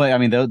 but I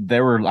mean, they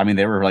were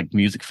like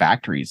music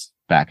factories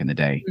back in the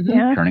day,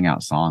 turning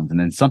out songs. And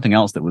then something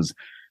else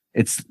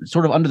it's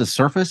sort of under the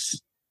surface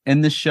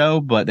in this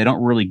show, but they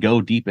don't really go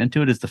deep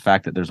into it, is the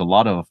fact that there's a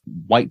lot of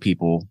white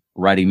people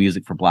writing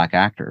music for black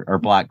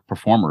black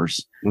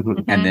performers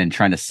and then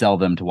trying to sell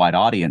them to white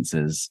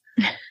audiences.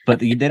 But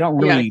they don't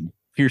really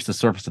pierce the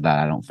surface of that,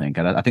 I don't think.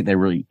 I think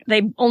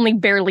they only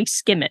barely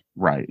skim it.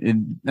 Right.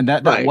 And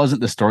that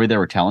wasn't the story they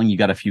were telling. You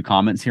got a few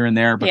comments here and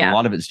there, but a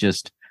lot of it's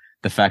just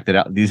the fact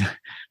that these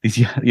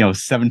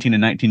 17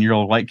 and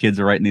 19-year-old white kids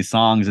are writing these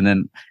songs, and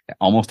then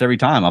almost every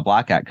time a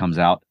black act comes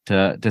out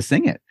to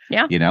sing it.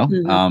 Yeah. You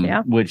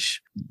know,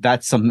 which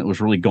that's something that was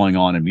really going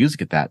on in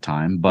music at that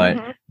time, but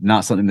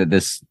not something that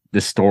this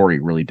story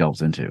really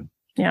delves into.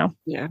 Yeah.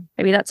 Yeah.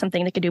 Maybe that's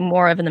something they could do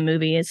more of in the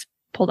movie, is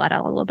pull that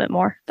out a little bit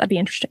more. That'd be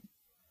interesting.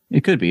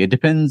 It could be. It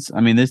depends.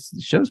 I mean, this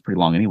show's pretty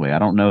long anyway. I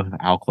don't know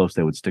how close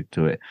they would stick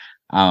to it.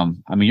 I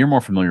mean, you're more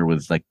familiar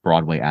with like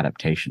Broadway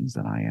adaptations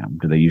than I am.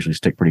 Do they usually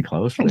stick pretty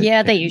close?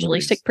 Yeah, they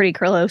usually stick pretty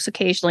close.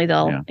 Occasionally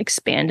they'll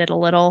expand it a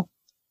little.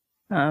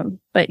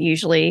 But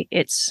usually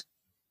it's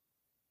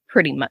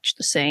pretty much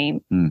the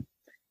same.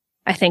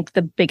 I think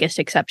the biggest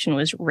exception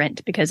was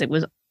Rent, because it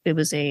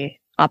was a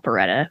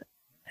operetta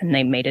and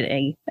they made it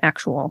a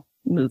actual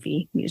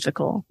movie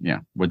musical. Yeah,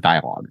 with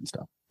dialogue and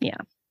stuff. Yeah.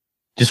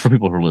 Just for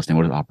people who are listening,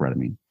 what does operetta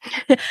mean?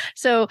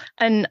 So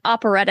an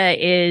operetta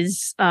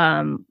is it's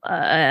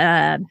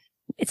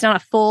not a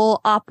full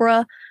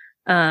opera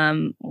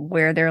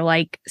where they're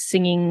like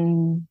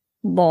singing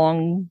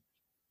long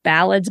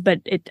ballads,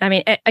 but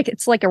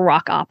it's like a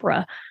rock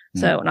opera.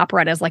 So an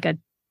operetta is like a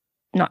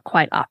not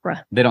quite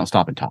opera. They don't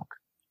stop and talk.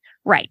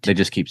 Right. They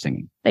just keep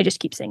singing.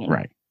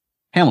 Right.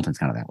 Hamilton's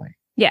kind of that way.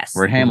 Yes.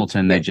 Where at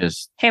Hamilton, they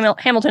just...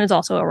 Hamilton is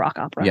also a rock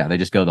opera. Yeah, they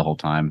just go the whole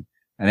time.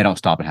 And they don't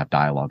stop and have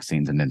dialogue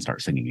scenes and then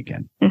start singing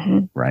again.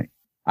 Right.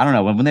 I don't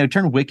know. When they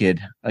turn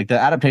Wicked, like the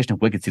adaptation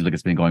of Wicked seems like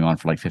it's been going on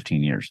for like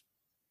 15 years.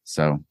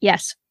 So.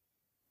 Yes.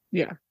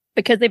 Yeah.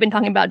 Because they've been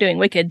talking about doing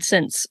Wicked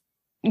since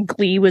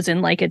Glee was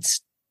in like its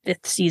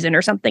 5th season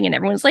or something. And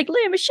everyone's like,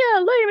 Lea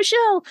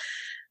Michele.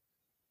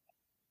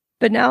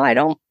 But now I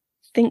don't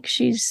think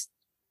she's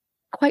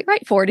quite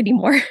right for it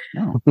anymore.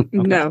 No. Okay.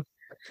 No.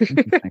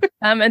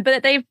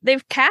 But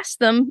they've cast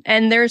them,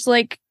 and there's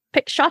like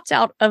picked shots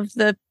out of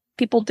the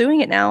people doing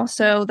it now,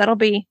 so that'll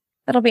be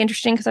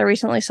interesting, because I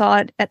recently saw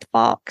it at the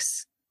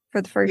Fox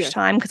for the first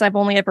time, because I've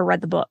only ever read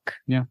the book.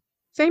 Yeah,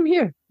 same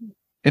here.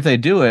 If they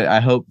do it,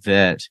 I hope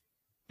that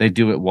they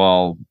do it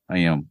while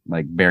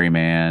like Barry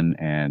Mann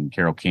and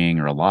Carole King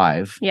are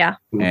alive. Yeah,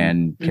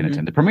 and can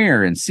attend the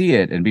premiere and see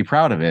it and be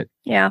proud of it.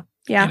 Yeah.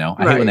 I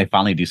hate when they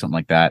finally do something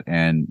like that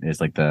and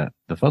it's like the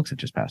folks have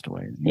just passed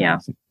away.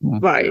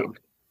 Right.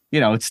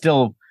 It's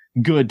still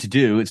good to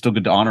do. It's still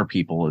good to honor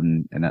people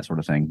and that sort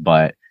of thing,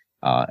 but.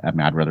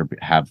 I'd rather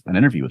have an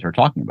interview with her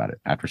talking about it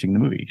after seeing the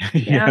movie.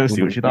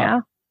 See what she thought. Yeah.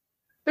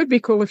 It'd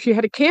be cool if she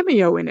had a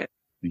cameo in it.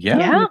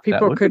 Yeah.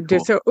 People could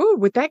just say, "Oh,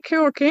 with that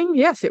Carole King?"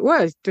 Yes, it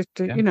was. Just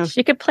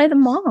she could play the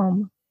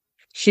mom.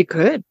 She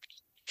could.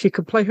 She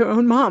could play her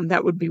own mom.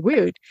 That would be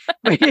weird.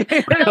 That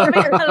would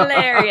be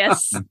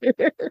hilarious.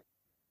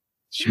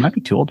 She might be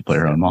too old to play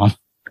her own mom.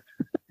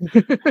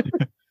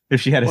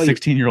 If she had a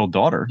 16-year-old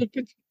daughter.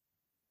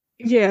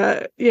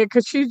 Yeah,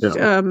 because she's,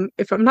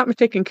 if I'm not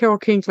mistaken, Carole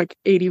King's like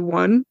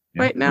 81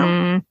 right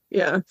now.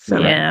 Yeah, so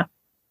yeah.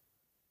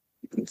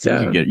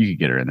 So you could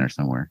get her in there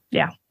somewhere.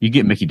 Yeah, you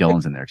get Micky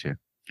Dolenz in there too.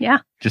 Yeah,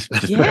 just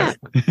that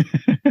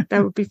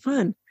would be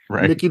fun.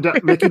 Right, Micky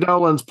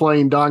Dolenz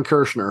playing Don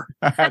Kirshner.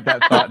 I had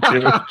that thought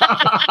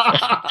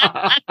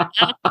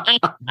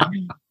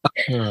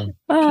too.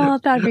 Oh,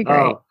 that'd be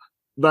great.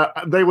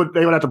 They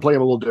would have to play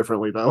him a little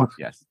differently though.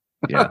 Yes.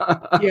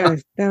 Yeah.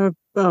 Yes.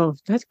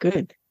 That's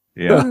good.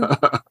 Yeah.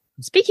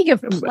 Speaking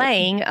of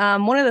playing,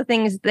 one of the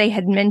things they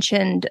had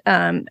mentioned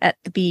at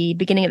the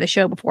beginning of the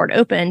show before it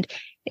opened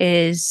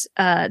is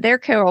their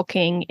Carole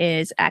King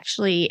is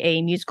actually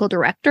a musical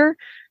director.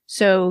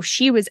 So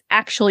she was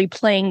actually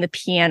playing the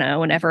piano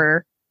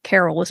whenever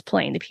Carole was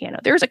playing the piano.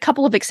 There's a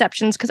couple of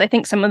exceptions because I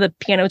think some of the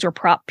pianos were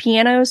prop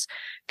pianos,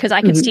 because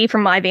I could see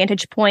from my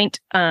vantage point,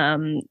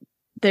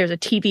 there's a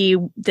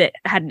TV that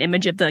had an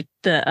image of the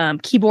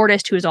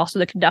keyboardist who is also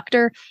the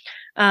conductor.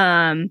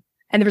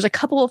 And there was a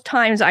couple of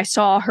times I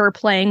saw her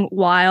playing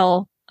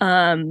while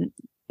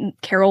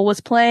Carole was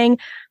playing,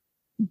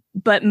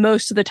 but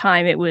most of the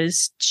time it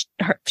was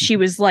she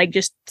was like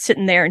just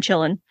sitting there and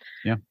chilling.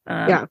 Yeah.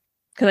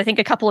 Because I think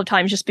a couple of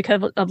times, just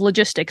because of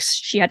logistics,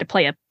 she had to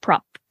play a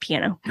prop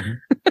piano.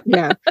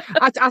 Yeah.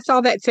 I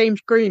saw that same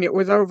screen. It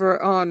was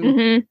over on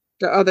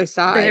the other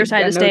side. The other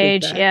side of the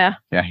stage. Yeah.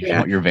 Yeah. You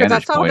want your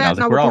vantage point. I was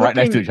like, we're all right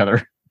next to each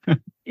other.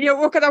 Yeah,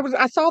 well, because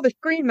I saw the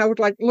screen and I was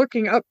like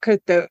looking up because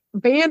the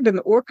band and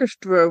the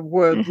orchestra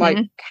were like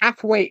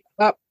halfway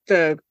up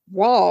the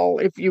wall,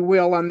 if you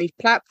will, on these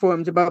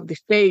platforms above the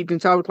stage.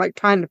 And so I was like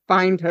trying to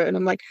find her. And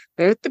I'm like,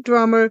 there's the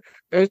drummer,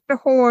 there's the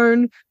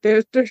horn,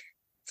 there's the...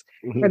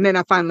 And then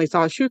I finally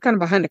saw her. She was kind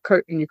of behind the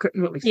curtain. You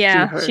couldn't really see her.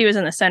 Yeah, she was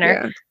in the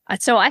center. Yeah.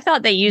 So I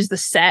thought they used the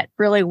set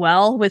really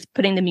well with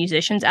putting the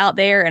musicians out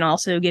there and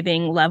also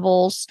giving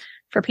levels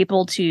for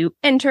people to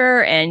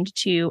enter and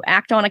to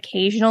act on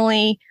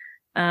occasionally.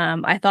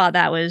 I thought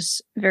that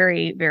was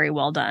very, very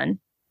well done.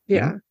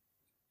 Yeah.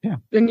 Yeah.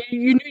 And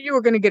you knew you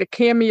were going to get a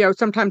cameo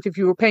sometimes if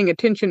you were paying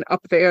attention up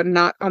there,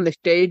 not on the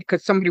stage,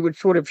 because somebody would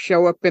sort of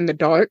show up in the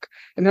dark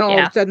and then all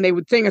of a sudden they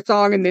would sing a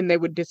song and then they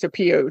would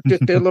disappear.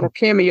 Just a little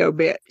cameo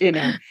bit, you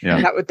know. Yeah.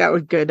 That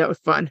was good. That was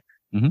fun.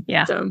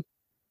 Yeah. So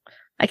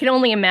I can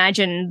only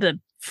imagine the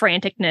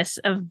franticness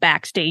of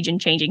backstage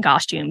and changing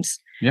costumes.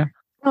 Yeah.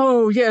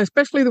 Oh, yeah.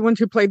 Especially the ones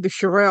who played the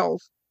Shirelles.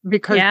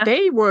 Because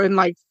they were in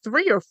like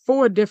 3 or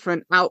 4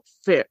 different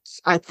outfits,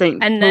 I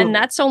think. And then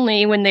that's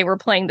only when they were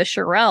playing the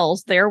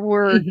Shirelles. There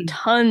were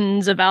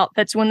tons of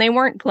outfits when they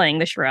weren't playing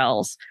the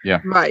Shirelles.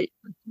 Yeah. Right.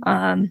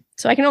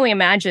 So I can only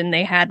imagine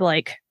they had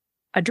like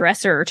a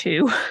dresser or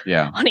two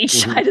on each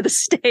side of the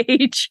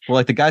stage. Well,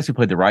 like the guys who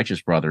played the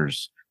Righteous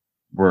Brothers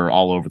were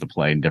all over the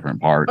play in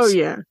different parts. Oh,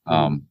 yeah.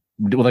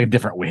 Like a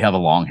different, we have a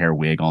long hair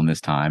wig on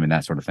this time and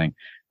that sort of thing.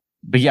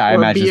 But yeah, I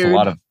imagine it's a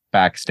lot of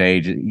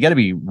backstage. You got to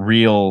be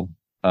real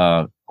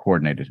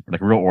coordinated, like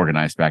real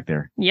organized back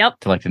there. Yep.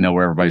 To know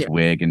where everybody's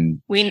wig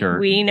and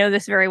shirt. We know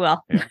this very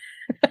well. Yeah.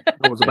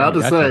 I was about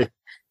to say.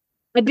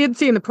 I did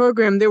see in the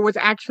program there was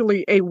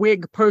actually a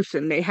wig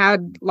person. They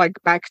had like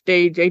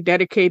backstage a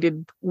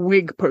dedicated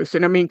wig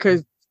person. I mean,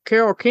 because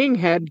Carole King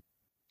had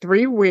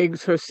 3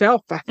 wigs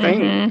herself, I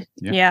think.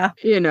 Yeah.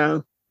 You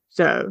know,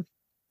 so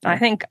I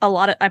think a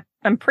lot of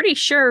I'm pretty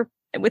sure,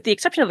 with the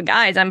exception of the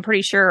guys, I'm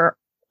pretty sure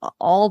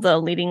all the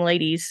leading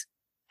ladies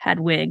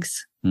had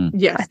wigs.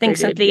 Yes, I think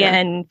Cynthia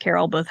and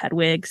Carole both had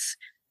wigs.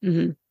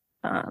 Well,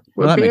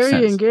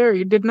 Barry and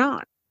Gary did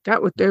not.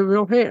 That was their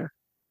real hair.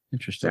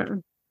 Interesting.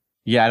 So.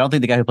 Yeah, I don't think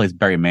the guy who plays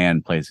Barry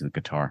Mann plays the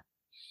guitar.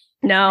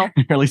 No.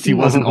 Or at least he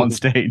wasn't on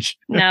stage.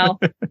 No.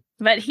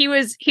 But he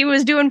was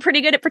doing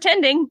pretty good at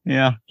pretending.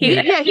 Yeah. He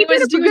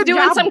was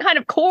doing some kind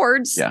of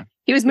chords. Yeah.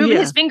 He was moving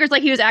his fingers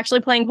like he was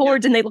actually playing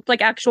chords, and they looked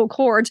like actual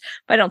chords,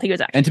 but I don't think he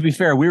was actually. And to be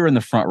fair, we were in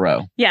the front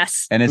row.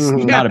 Yes. And it's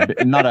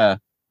not a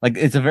like,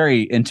 it's a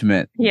very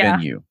intimate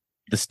venue.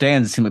 The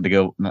stands seem like they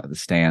go, not the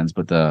stands,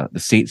 but the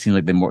seats seem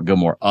like they go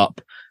more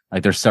up.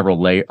 Like there's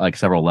several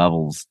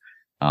levels,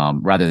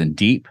 rather than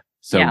deep.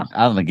 So I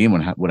don't think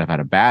anyone would have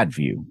had a bad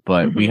view,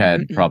 but we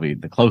had probably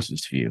the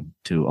closest view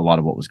to a lot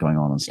of what was going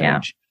on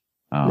stage.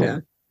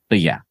 But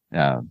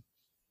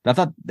I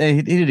thought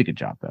he did a good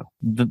job though.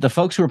 The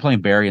folks who were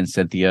playing Barry and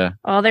Cynthia,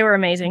 they were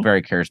amazing,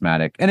 very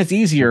charismatic, and it's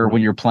easier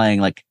when you're playing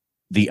like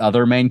the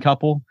other main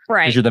couple,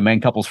 right? Because you're the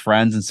main couple's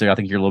friends, and so I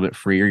think you're a little bit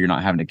freer. You're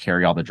not having to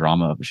carry all the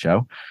drama of the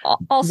show.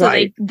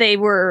 Also, they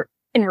were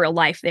in real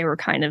life. They were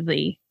kind of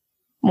the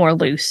more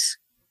loose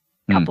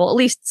couple, at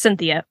least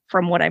Cynthia,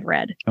 from what I've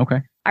read.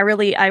 Okay, I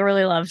really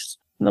loved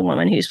the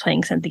woman who's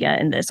playing Cynthia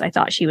in this. I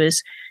thought she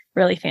was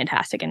really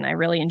fantastic, and I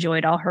really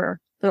enjoyed all her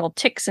little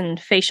tics and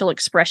facial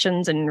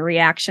expressions and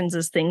reactions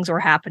as things were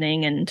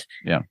happening. And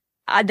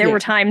there were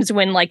times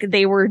when like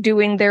they were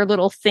doing their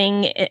little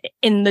thing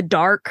in the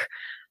dark,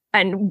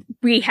 and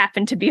we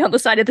happened to be on the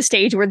side of the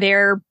stage where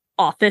their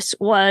office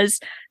was,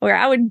 where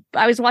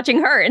I was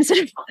watching her instead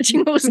of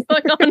watching what was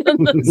going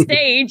on the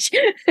stage.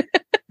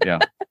 Yeah.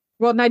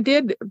 Well, and I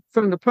did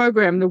from the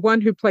program, the one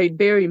who played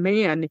Barry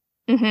Mann.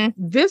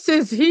 This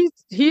is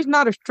he's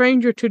not a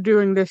stranger to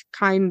doing this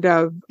kind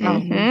of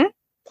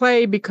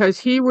play, because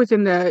he was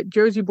in the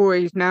Jersey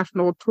Boys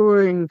National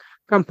Touring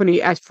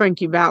Company as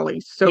Frankie Valli.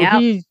 So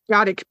he's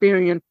got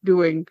experience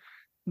doing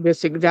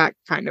this exact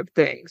kind of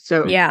thing.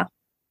 So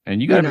and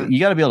you gotta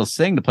be able to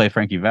sing to play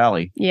Frankie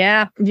Valli.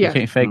 Yeah. You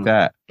can't fake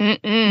that.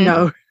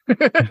 No.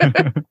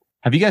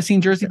 Have you guys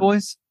seen Jersey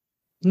Boys?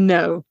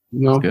 No.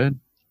 That's good.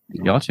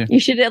 You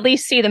should at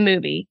least see the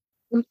movie.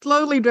 I'm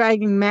slowly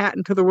dragging Matt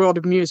into the world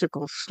of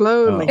musicals.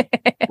 Slowly.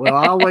 Well,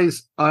 I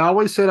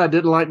always said I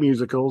didn't like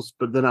musicals,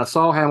 but then I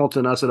saw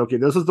Hamilton. I said, okay,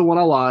 this is the one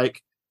I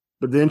like.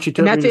 But then she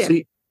told me to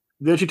see.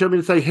 Then she told me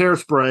to say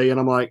Hairspray, and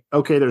I'm like,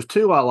 okay, there's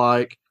 2 I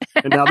like,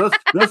 and now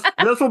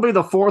this will be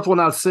the 4th one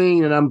I've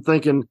seen, and I'm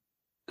thinking,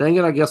 dang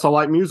it, I guess I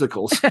like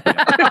musicals.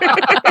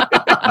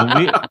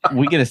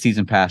 we get a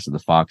season pass to the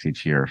Fox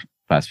each year,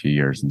 past few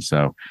years, and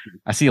so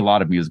I see a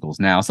lot of musicals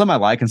now. Some I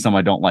like, and some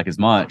I don't like as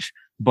much.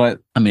 But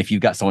I mean, if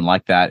you've got someone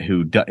like that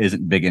who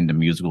isn't big into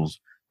musicals,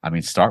 I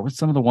mean, start with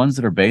some of the ones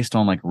that are based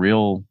on like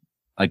real,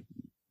 like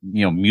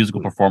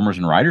musical performers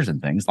and writers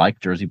and things like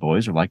Jersey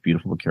Boys or like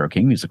Beautiful, the Carole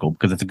King Musical,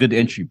 because it's a good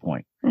entry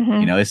point.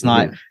 It's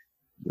not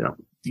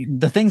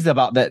the things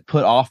about that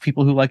put off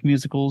people who like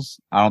musicals.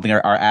 I don't think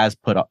are as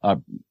put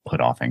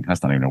offing.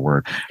 That's not even a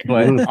word,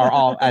 but are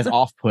all as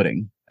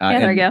off-putting.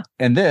 There you go.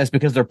 And this,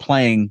 because they're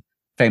playing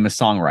famous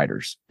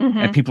songwriters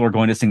and people are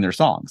going to sing their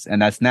songs,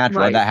 and that's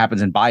natural. Right. That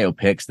happens in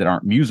biopics that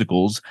aren't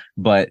musicals,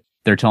 but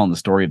they're telling the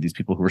story of these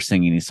people who are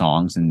singing these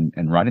songs and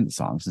writing the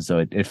songs. And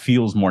so it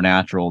feels more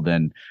natural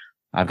than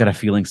I've got a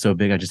feeling so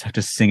big I just have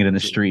to sing it in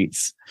the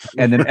streets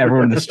and then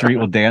everyone in the street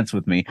will dance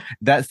with me.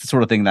 That's the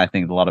sort of thing that I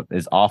think a lot of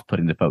is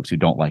off-putting to folks who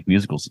don't like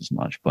musicals as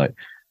much. But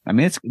I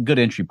mean, it's a good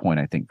entry point,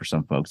 I think, for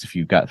some folks. If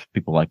you've got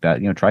people like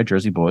that, try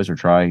Jersey Boys or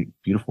try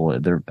Beautiful.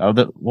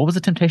 What was the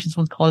Temptations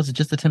one called? Is it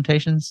just the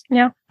Temptations?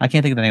 Yeah. I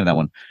can't think of the name of that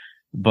one,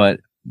 but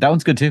that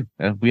one's good too.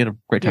 We had a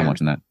great time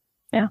watching that.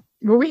 Yeah.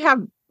 Well, we have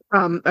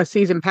a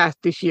season pass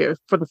this year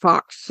for the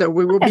Fox, so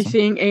we will be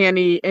seeing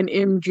Annie and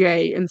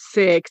MJ and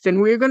Six,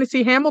 and we're going to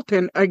see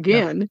Hamilton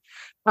again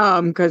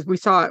because we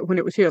saw it when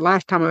it was here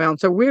last time around.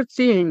 So we're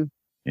seeing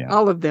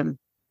all of them.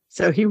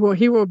 So he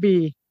will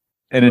be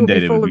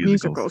inundated full with of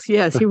musicals.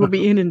 Yes, he will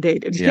be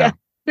inundated. Yeah.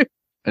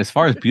 As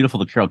far as Beautiful,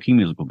 the Carole King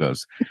Musical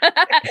goes.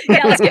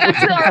 Let's get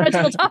back to our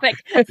original topic.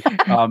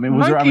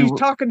 Monkeys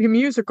talking to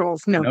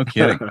musicals. No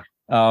kidding.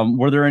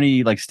 Were there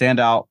any like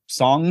standout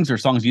songs or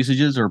songs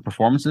usages or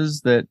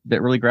performances that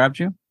really grabbed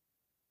you?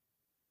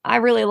 I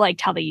really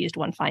liked how they used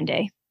One Fine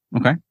Day.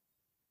 Okay.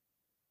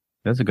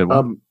 That's a good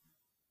one.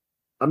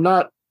 I'm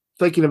not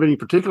thinking of any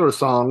particular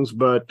songs,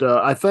 but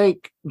I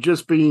think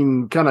just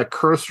being kind of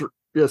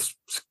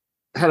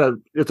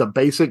it's a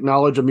basic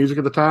knowledge of music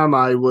at the time.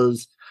 I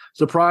was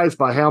surprised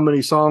by how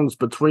many songs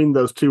between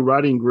those two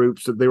writing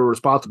groups that they were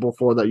responsible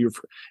for, that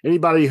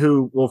anybody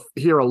who will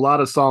hear a lot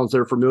of songs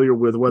they're familiar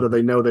with, whether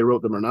they know they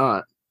wrote them or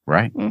not.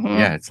 Right.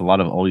 Yeah. It's a lot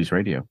of oldies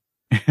radio.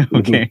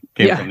 Came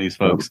from these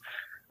folks.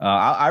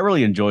 I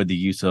really enjoyed the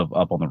use of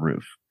Up on the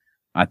Roof.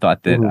 I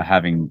thought that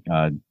having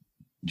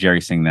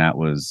Jerry sing that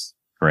was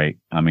great.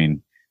 I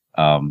mean,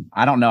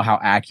 I don't know how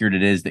accurate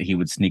it is that he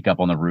would sneak up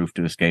on the roof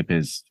to escape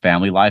his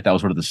family life. That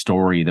was sort of the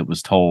story that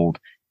was told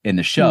in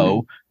the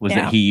show, was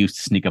that he used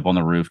to sneak up on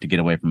the roof to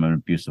get away from an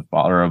abusive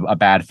father or a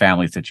bad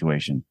family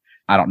situation.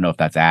 I don't know if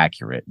that's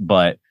accurate,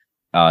 but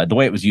the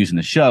way it was used in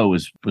the show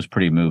was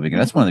pretty moving. And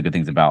that's one of the good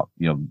things about,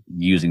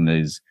 using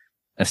these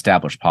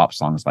established pop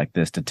songs like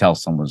this to tell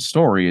someone's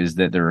story, is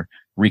that they're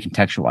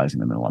recontextualizing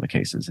them in a lot of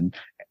cases.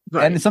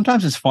 And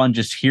sometimes it's fun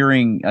just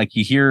hearing,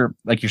 you're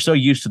so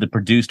used to the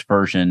produced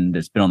version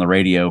that's been on the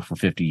radio for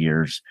 50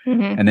 years.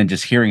 And then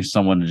just hearing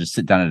someone just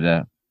sit down at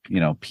a,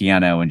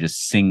 piano and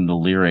just sing the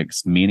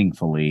lyrics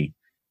meaningfully,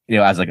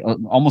 as like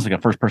almost like a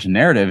first person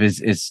narrative it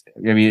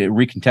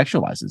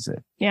recontextualizes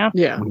it. Yeah.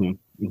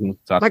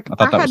 So I thought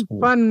that was cool.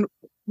 Fun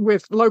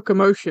with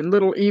Locomotion,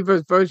 Little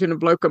Eva's version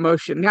of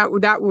Locomotion.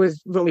 That was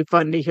really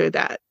fun to hear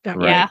that. That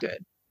was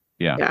good.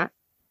 Yeah.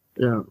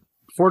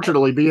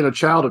 Fortunately, being a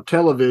child of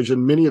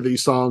television, many of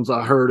these songs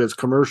I heard as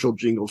commercial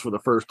jingles for the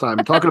first time.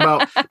 Talk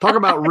about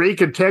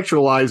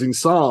recontextualizing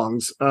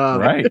songs,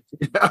 right?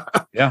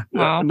 Yeah,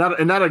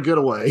 not a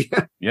good way.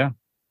 Yeah.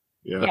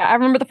 I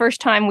remember the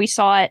first time we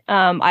saw it.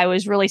 I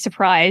was really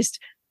surprised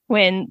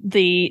when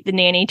the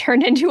nanny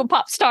turned into a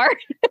pop star.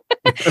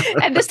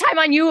 And this time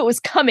I knew it was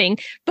coming,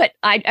 but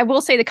I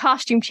will say the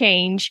costume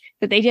change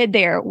that they did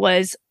there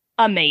was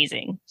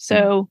amazing.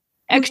 So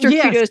extra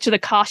kudos to the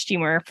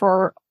costumer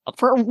for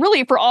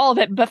all of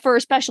it, but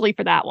especially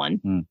for that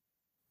one.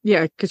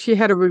 Yeah, because she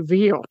had a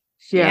reveal.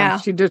 She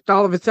just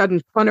all of a sudden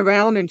spun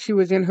around and she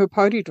was in her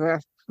party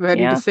dress,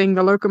 ready to sing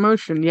the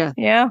Locomotion. Yeah.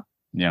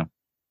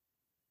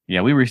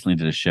 We recently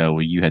did a show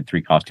where you had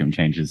 3 costume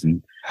changes,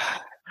 and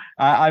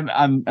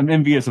I'm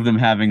envious of them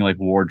having like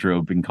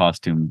wardrobe and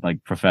costume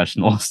like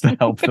professionals to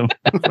help them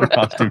for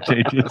costume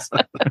changes.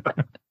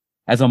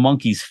 As a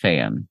Monkees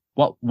fan,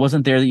 what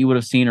wasn't there that you would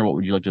have seen, or what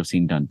would you like to have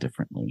seen done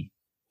differently?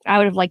 I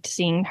would have liked to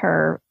seen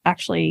her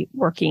actually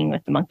working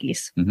with the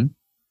Monkees.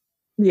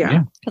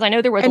 Yeah. Because I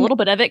know there was a little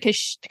bit of it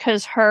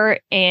because her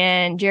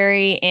and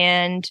Jerry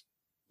and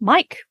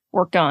Mike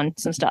worked on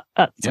some stuff,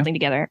 something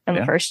together on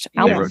the first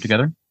album. They wrote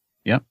together.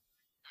 Yeah.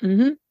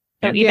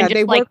 So even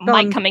just like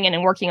Mike coming in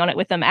and working on it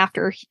with them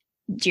after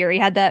Jerry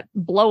had that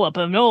blow up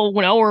of, now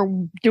we're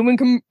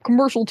doing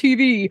commercial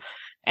TV,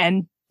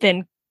 and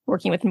then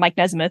working with Mike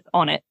Nesmith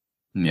on it.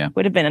 Yeah.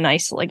 Would have been a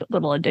nice like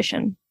little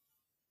addition.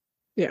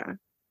 Yeah.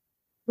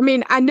 I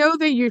mean, I know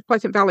they used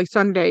Pleasant Valley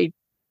Sunday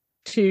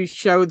to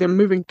show them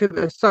moving to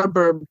the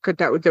suburb because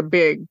that was a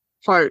big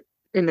part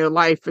in their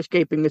life,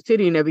 escaping the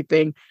city and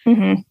everything.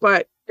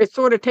 But it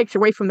sort of takes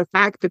away from the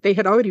fact that they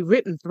had already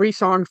written 3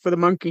 songs for the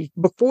Monkees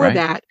before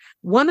that.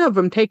 One of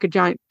them, Take a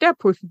Giant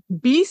Step, was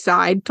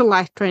B-side to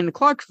Last Train to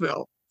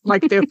Clarksville,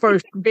 like their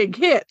first big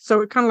hit.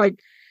 So it kind of like,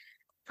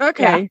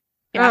 okay,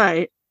 all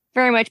right.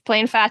 Very much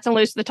playing fast and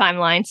loose with the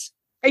timelines.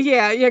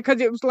 Yeah,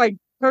 because it was like,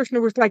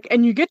 person was like,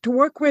 and you get to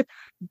work with...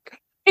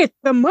 It's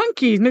the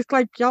Monkees, and it's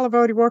like y'all have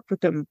already worked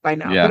with them by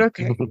now. But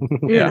okay,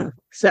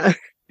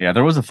 Yeah,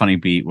 there was a funny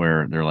beat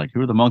where they're like,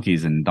 "Who are the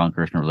Monkees?" And Don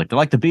Kirshner was like, "They're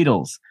like the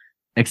Beatles,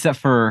 except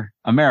for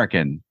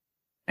American,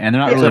 and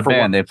they're not really a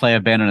band. They play a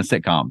band in a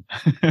sitcom."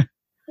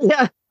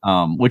 Yeah.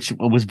 Which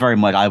was very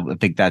much, I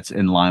think that's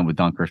in line with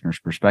Don Kirshner's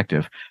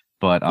perspective.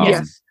 But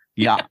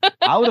yeah,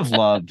 I would have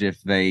loved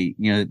if they,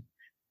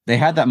 they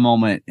had that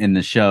moment in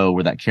the show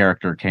where that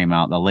character came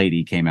out, the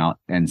lady came out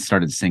and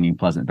started singing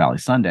Pleasant Valley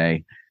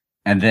Sunday,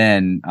 and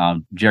then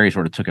Jerry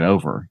sort of took it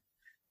over.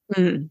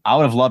 Mm. I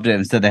would have loved it.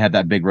 Instead, they had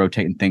that big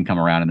rotating thing come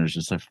around, and there's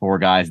just like 4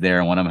 guys there,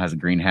 and one of them has a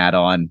green hat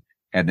on,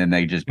 and then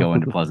they just go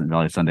into Pleasant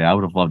Valley Sunday. I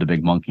would have loved a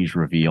big Monkees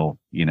reveal,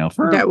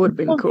 for that would have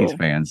been Monkees cool.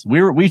 Fans.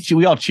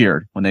 We all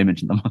cheered when they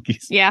mentioned the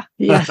Monkees. Yeah,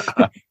 yeah,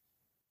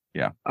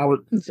 yeah. I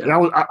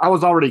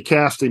was already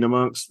casting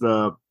amongst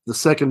the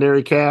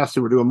secondary cast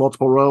who were doing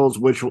multiple roles,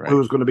 who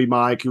was going to be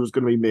Mike, who was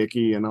going to be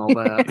Mickey, and all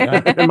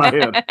that in my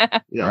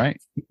head. Yeah.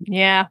 Right.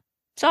 Yeah.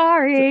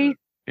 Sorry.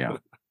 Yeah.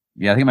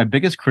 Yeah, I think my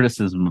biggest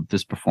criticism of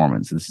this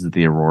performance, this is at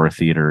the Aurora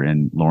Theatre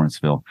in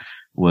Lawrenceville,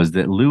 was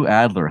that Lou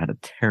Adler had a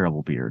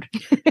terrible beard.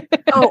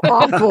 Oh,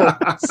 awful.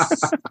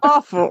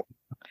 Awful.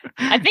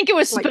 I think it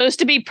was supposed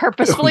to be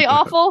purposefully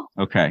awful.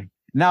 Okay.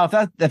 Now, if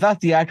that's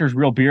the actor's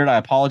real beard, I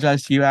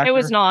apologize to you, actor. It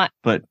was not.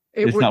 But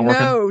it's not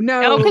working?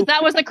 No, because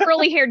that was the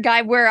curly-haired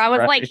guy where I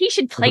was like, he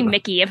should play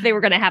Mickey if they were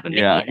going to have a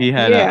Mickey. Yeah, he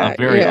had a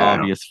very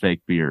obvious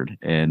fake beard,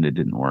 and it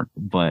didn't work.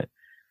 But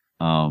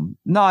no,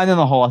 and then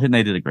I think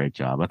they did a great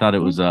job. I thought it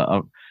was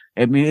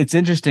it's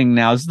interesting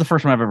now. This is the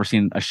first time I've ever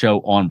seen a show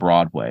on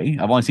Broadway.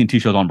 I've only seen 2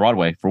 shows on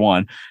Broadway, for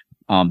one.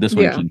 This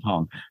one, King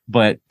Kong.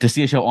 But to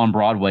see a show on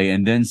Broadway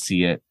and then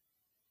see it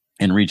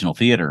in regional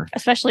theater.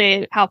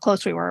 Especially how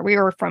close we were. We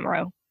were front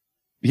row.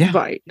 Yeah.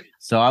 Right.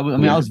 So, I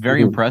was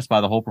very impressed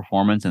by the whole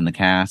performance and the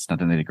cast. I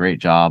think they did a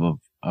great job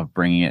of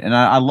bringing it. And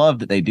I love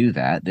that they do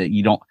that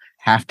you don't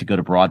have to go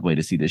to Broadway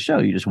to see this show.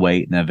 You just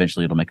wait, and then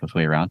eventually it'll make its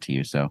way around to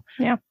you. So,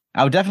 yeah.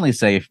 I would definitely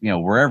say, if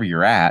wherever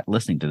you're at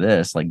listening to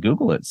this, like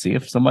Google it, see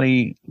if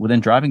somebody within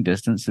driving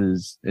distance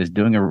is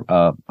doing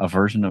a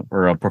version of,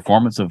 or a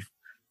performance of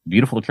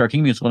Beautiful, the Carole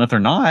King Musical. And if they're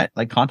not,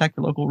 like, contact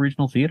the local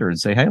regional theater and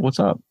say, "Hey, what's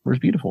up? Where's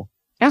Beautiful?"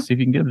 Yeah. See if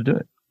you can get them to do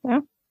it. Yeah.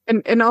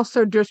 And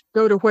also just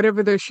go to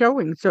whatever they're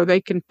showing so they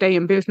can stay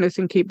in business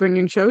and keep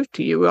bringing shows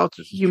to you. Else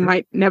you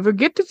might never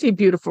get to see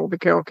Beautiful, the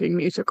Carole King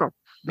Musical.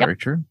 Very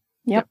true.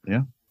 Yep.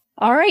 Yeah.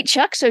 All right,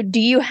 Chuck. So do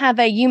you have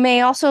a You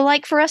May Also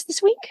Like for us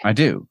this week? I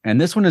do.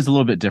 And this one is a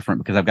little bit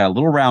different because I've got a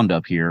little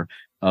roundup here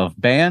of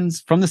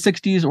bands from the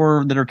 60s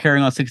or that are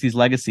carrying on 60s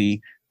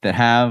legacy that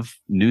have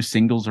new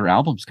singles or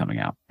albums coming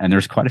out. And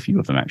there's quite a few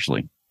of them,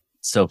 actually.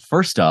 So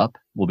first up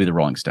will be the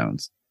Rolling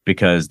Stones,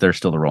 because they're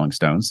still the Rolling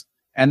Stones.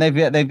 And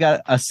they've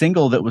got a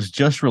single that was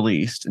just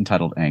released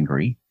entitled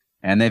Angry.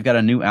 And they've got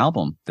a new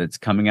album that's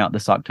coming out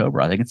this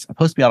October. I think it's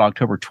supposed to be out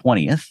October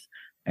 20th.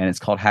 And it's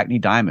called Hackney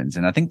Diamonds.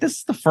 And I think this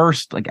is the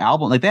first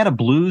album. Like, they had a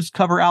blues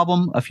cover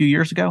album a few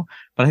years ago,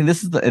 but I think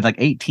this is in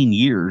 18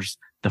 years,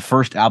 the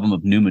first album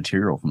of new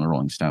material from the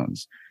Rolling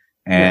Stones.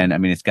 And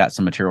it's got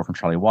some material from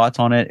Charlie Watts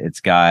on it. It's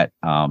got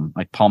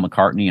like Paul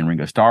McCartney and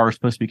Ringo Starr are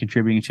supposed to be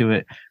contributing to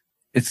it.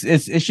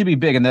 It should be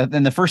big.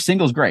 And the first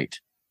single is great,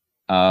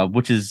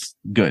 which is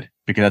good,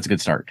 because that's a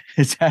good start.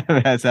 It's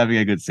having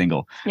a good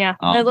single. Yeah.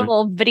 The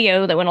little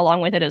video that went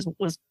along with it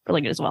was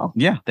really good as well.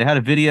 Yeah. They had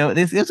a video.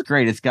 It's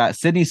great. It's got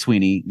Sydney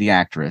Sweeney, the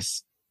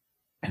actress,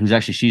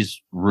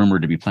 she's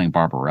rumored to be playing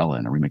Barbarella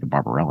in a remake of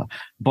Barbarella,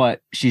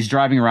 but she's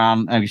driving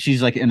around.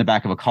 She's like in the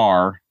back of a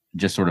car,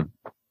 just sort of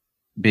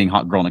being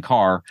hot girl in a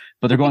car,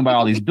 but they're going by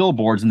all these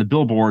billboards, and the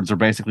billboards are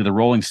basically the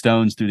Rolling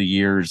Stones through the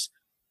years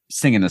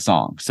singing the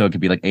song. So it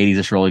could be like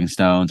 80s-ish Rolling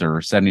Stones or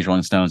 70s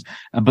Rolling Stones,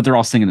 but they're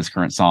all singing this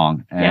current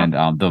song. And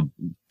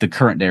the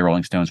current day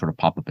Rolling Stones sort of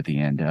pop up at the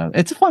end.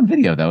 It's a fun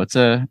video, though. It's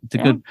a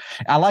good.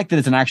 I like that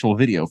it's an actual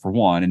video, for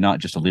one, and not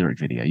just a lyric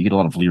video. You get a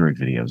lot of lyric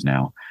videos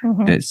now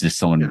that's just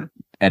someone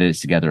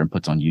edits together and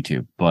puts on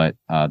YouTube. But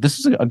this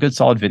is a good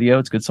solid video.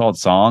 It's a good solid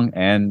song,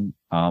 and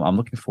I'm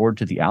looking forward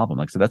to the album.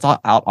 Like, so that's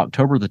out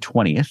October the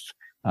 20th,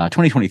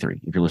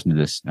 2023. If you're listening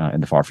to this in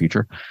the far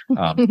future,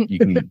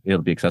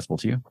 it'll be accessible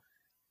to you.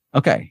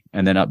 Okay.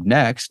 And then up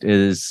next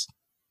is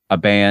a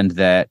band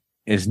that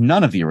is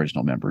none of the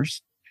original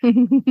members,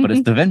 but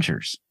it's the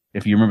Ventures.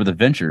 If you remember the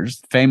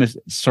Ventures, famous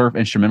surf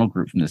instrumental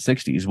group from the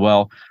 60s,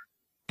 well,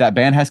 that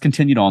band has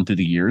continued on through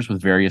the years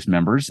with various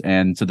members.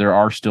 And so there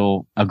are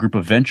still a group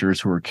of Ventures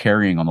who are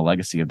carrying on the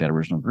legacy of that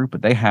original group,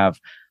 but they have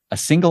a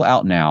single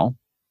out now.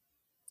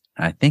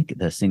 I think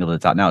the single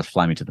that's out now is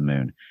Fly Me to the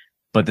Moon,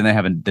 but then they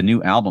have the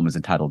new album is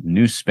entitled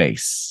New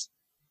Space.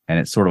 And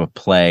it's sort of a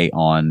play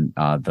on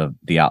the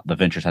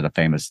Ventures had a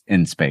famous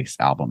In Space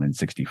album in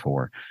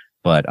 '64,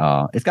 but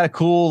it's got a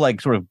cool,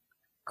 like, sort of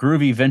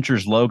groovy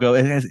Ventures logo.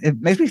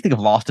 It makes me think of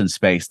Lost in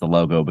Space, the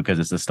logo, because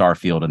it's a star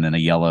field and then a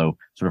yellow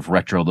sort of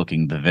retro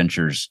looking The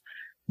Ventures.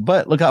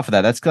 But look out for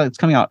that. It's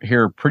coming out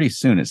here pretty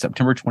soon. It's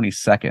September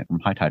 22nd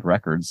from High Tide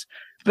Records.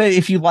 But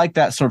if you like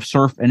that sort of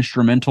surf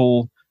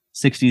instrumental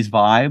 60s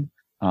vibe,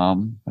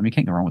 you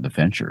can't go wrong with the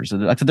Ventures.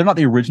 They're not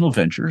the original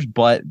Ventures,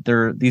 but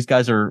these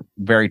guys are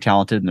very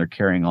talented and they're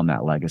carrying on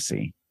that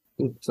legacy.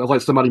 Sounds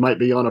like somebody might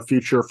be on a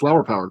future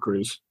Flower Power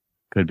cruise.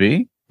 Could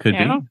be. Be.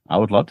 I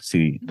would love to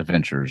see the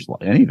Ventures,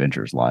 any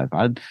Ventures live.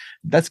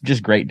 That's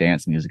just great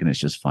dance music, and it's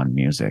just fun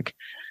music.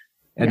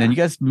 And then you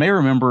guys may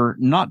remember,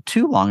 not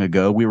too long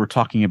ago, we were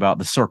talking about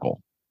the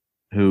Cyrkle,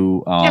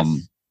 who I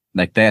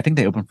think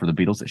they opened for the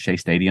Beatles at Shea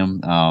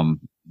Stadium.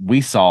 We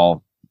saw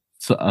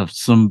a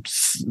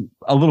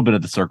little bit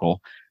of the Cyrkle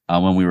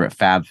when we were at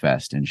Fab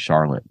Fest in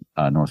Charlotte,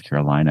 North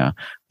Carolina.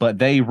 But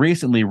they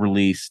recently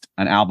released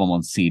an album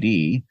on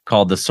CD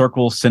called The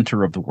Cyrkle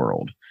Center of the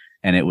World.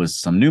 And it was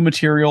some new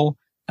material,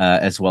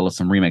 as well as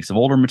some remakes of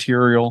older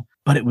material.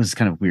 But it was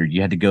kind of weird.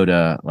 You had to go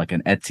to like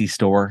an Etsy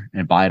store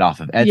and buy it off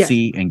of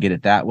Etsy and get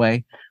it that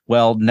way.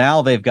 Well,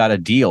 now they've got a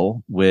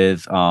deal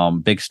with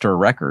Big Stir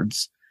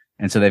Records.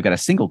 And so they've got a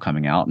single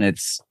coming out. And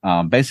it's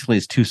basically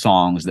it's 2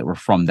 songs that were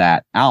from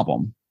that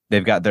album.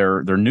 They've got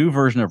their new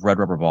version of Red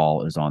Rubber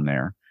Ball is on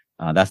there.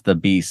 That's the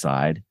B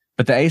side.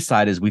 But the A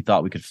side is We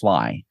Thought We Could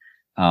Fly,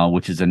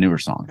 which is a newer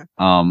song.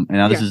 And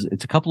now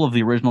it's a couple of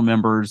the original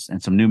members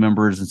and some new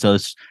members. And so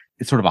it's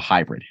sort of a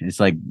hybrid. It's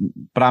like,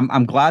 but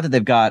I'm glad that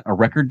they've got a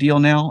record deal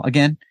now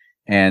again.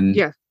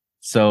 And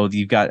so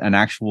you've got an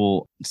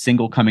actual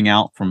single coming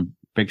out from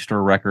Big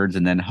Stir Records.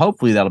 And then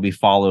hopefully that'll be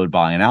followed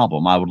by an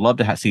album. I would love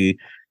to see,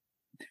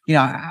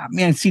 I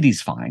mean,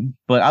 CD's fine,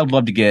 but I would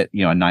love to get,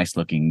 a nice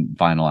looking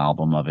vinyl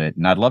album of it.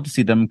 And I'd love to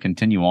see them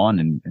continue on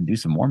and do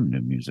some more new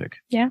music.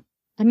 Yeah.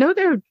 I know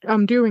they're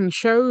doing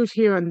shows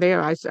here and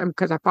there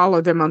because I follow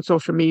them on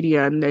social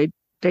media, and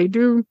they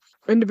do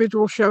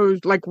individual shows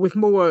like with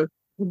more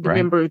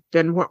members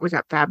than what was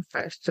at Fab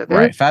Fest. So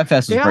Fab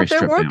Fest is very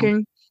stripped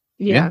working.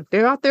 down.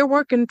 They're out there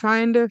working,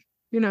 trying to,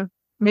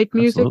 make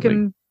music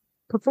and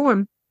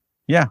perform.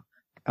 Yeah.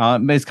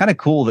 It's kind of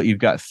cool that you've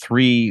got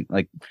 3,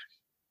 I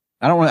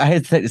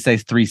hesitate to say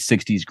 3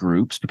 60s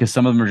groups, because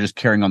some of them are just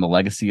carrying on the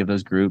legacy of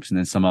those groups. And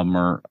then some of them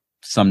are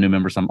some new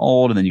members, some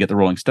old. And then you get the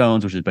Rolling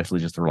Stones, which is basically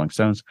just the Rolling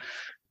Stones.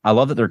 I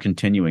love that they're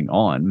continuing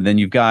on. And then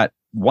you've got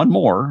one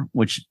more,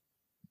 which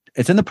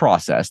it's in the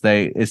process.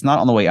 It's not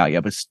on the way out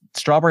yet, but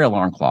Strawberry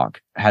Alarm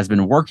Clock has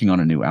been working on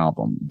a new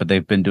album, but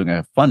they've been doing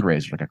a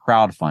fundraiser, like a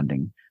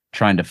crowdfunding,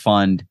 trying to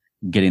fund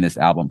getting this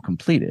album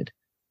completed.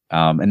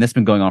 And this has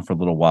been going on for a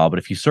little while, but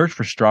if you search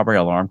for Strawberry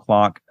Alarm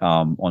Clock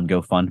on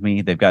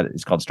GoFundMe,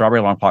 it's called Strawberry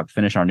Alarm Clock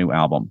Finish Our New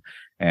Album.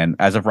 And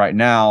as of right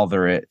now,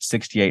 they're at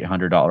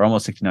 $6,800,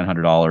 almost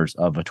 $6,900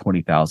 of a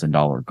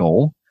 $20,000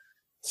 goal.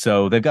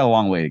 So they've got a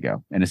long way to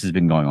go. And this has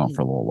been going on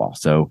for a little while.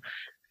 So,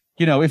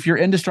 if you're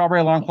into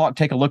Strawberry Alarm Clock,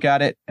 take a look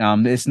at it.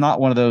 It's not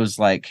one of those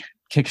like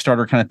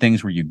Kickstarter kind of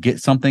things where you get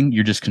something,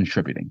 you're just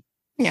contributing.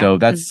 Yeah. So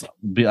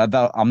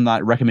I'm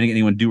not recommending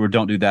anyone do or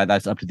don't do that.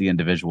 That's up to the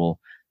individual.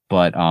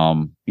 But,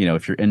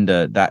 if you're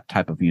into that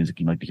type of music,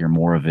 you'd like to hear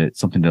more of it,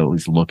 something to at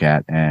least look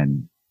at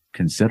and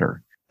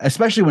consider,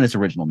 especially when it's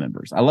original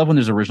members. I love when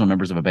there's original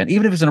members of a band,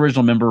 even if it's an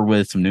original member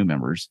with some new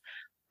members.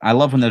 I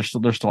love when they're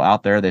still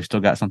out there. They've still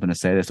got something to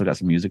say. They've still got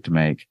some music to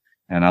make.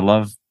 And I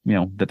love,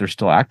 that they're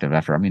still active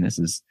after. I mean, this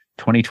is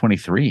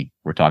 2023.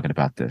 We're talking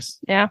about this.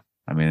 Yeah.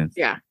 I mean,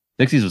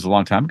 60s was a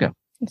long time ago.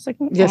 It's like,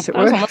 yes, it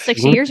was almost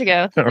 60 years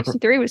ago.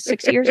 63 was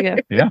 6 years ago.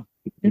 Yeah.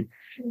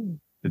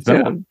 It's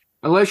been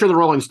unless you're the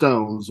Rolling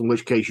Stones, in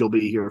which case you'll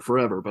be here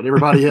forever. But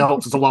everybody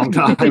else, it's a long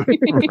time.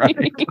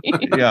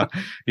 Right.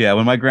 Yeah.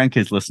 When my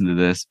grandkids listen to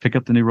this, pick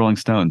up the new Rolling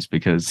Stones,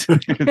 because I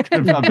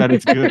bet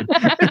it's good.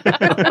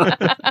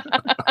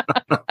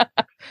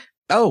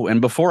 Oh,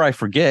 and before I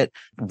forget,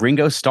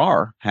 Ringo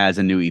Starr has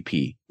a new EP.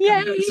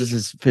 Yeah. This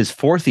is his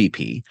 4th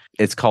EP.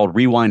 It's called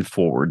Rewind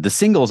Forward. The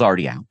single's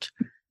already out,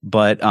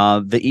 but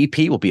the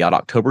EP will be out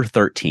October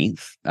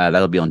 13th.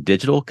 That'll be on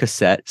digital,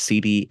 cassette,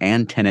 CD,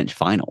 and 10-inch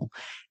vinyl.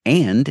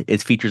 And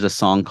it features a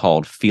song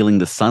called Feeling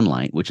the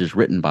Sunlight, which is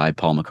written by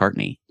Paul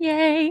McCartney.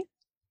 Yay.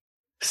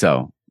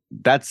 So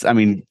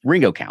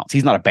Ringo counts.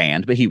 He's not a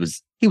band, but he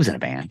was in a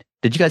band.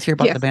 Did you guys hear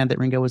about the band that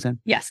Ringo was in?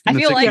 Yes. I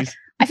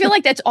feel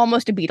like that's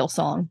almost a Beatles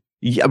song.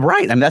 Yeah,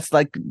 right. I mean, that's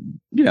like,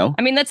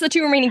 that's the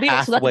 2 remaining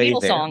Beatles, so that's a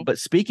Beatles song. But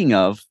speaking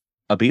of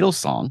a Beatles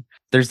song,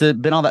 there's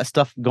been all that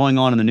stuff going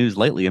on in the news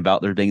lately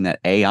about there being that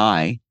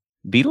AI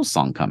Beatles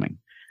song coming.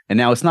 And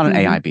now it's not an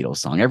AI Beatles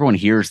song. Everyone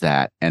hears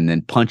that and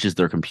then punches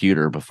their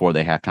computer before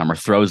they have time, or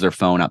throws their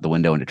phone out the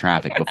window into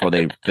traffic before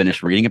they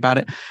finish reading about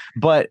it.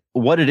 But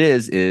what it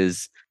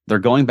is they're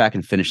going back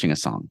and finishing a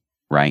song,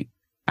 right?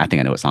 I think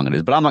I know what song it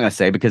is, but I'm not going to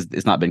say because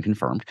it's not been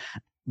confirmed.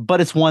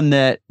 But it's one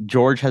that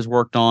George has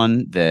worked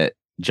on, that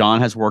John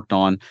has worked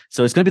on.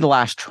 So it's going to be the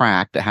last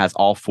track that has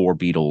all 4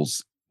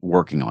 Beatles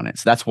working on it.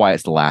 So that's why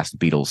it's the last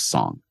Beatles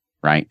song.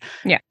 Right.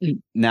 Yeah.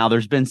 Now,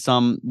 there's been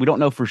we don't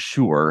know for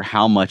sure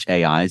how much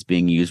AI is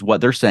being used. What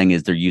they're saying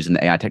is they're using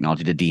the AI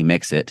technology to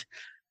demix it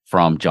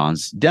from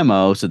John's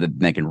demo so that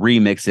they can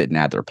remix it and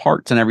add their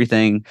parts and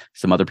everything.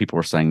 Some other people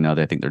are saying, no,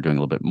 they think they're doing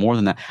a little bit more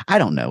than that. I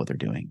don't know what they're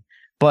doing,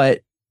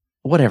 but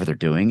whatever they're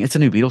doing, it's a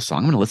new Beatles song.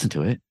 I'm going to listen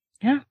to it.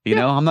 Yeah.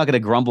 I'm not going to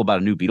grumble about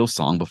a new Beatles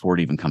song before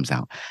it even comes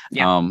out.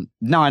 Yeah.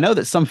 Now, I know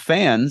that some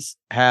fans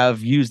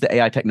have used the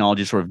AI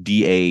technology to sort of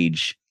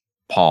de-age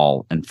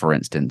Paul. And for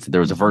instance, there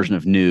was a version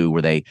of New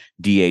where they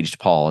de-aged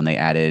Paul and they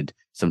added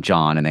some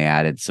John and they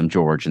added some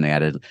George and they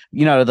added,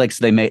 so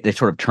they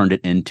sort of turned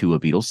it into a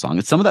Beatles song.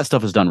 And some of that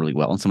stuff is done really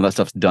well and some of that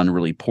stuff's done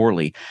really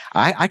poorly.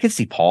 I could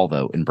see Paul,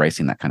 though,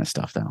 embracing that kind of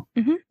stuff, though.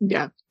 Mm-hmm.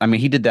 Yeah. I mean,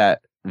 he did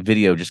that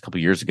video just a couple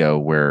years ago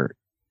where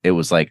it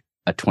was like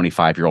a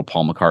 25-year-old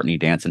Paul McCartney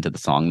dancing to the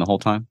song the whole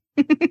time.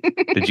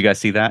 Did you guys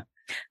see that?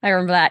 I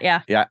remember that,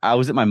 yeah. Yeah, I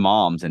was at my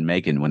mom's in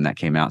Macon when that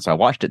came out. So I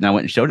watched it and I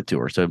went and showed it to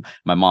her. So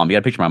my mom, you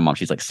got a picture of my mom.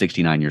 She's like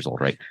 69 years old,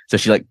 right? So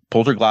she like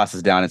pulls her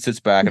glasses down and sits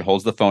back and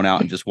holds the phone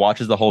out and just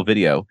watches the whole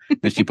video.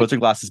 Then she puts her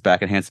glasses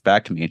back and hands it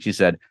back to me. And she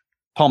said,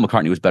 Paul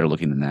McCartney was better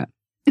looking than that.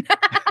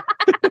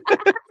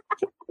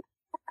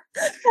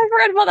 I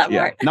forgot about that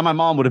part. Now my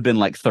mom would have been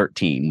like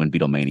 13 when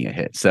Beatlemania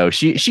hit. So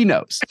she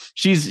knows.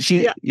 She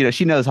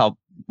knows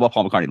what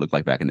Paul McCartney looked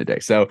like back in the day.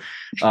 So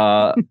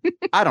I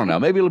don't know.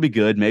 Maybe it'll be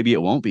good. Maybe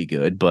it won't be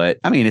good. But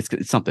I mean, it's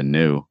something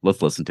new.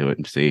 Let's listen to it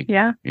and see.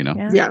 Yeah.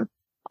 Yeah.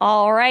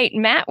 All right,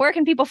 Matt, where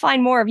can people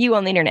find more of you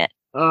on the internet?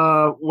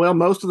 Well,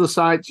 most of the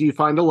sites you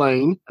find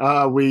Elaine.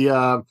 We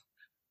have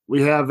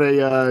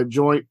a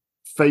joint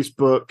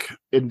Facebook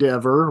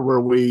endeavor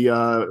where we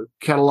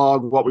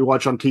catalog what we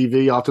watch on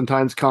TV,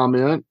 oftentimes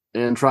comment,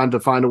 and trying to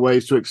find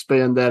ways to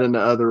expand that into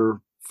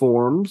other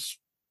forms.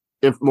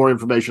 More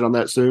information on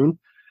that soon.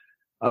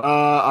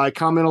 I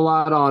comment a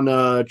lot on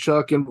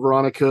Chuck and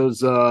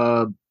Veronica's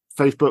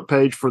Facebook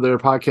page for their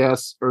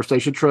podcast, Earth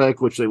Station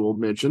Trek, which they will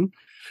mention.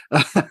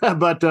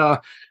 But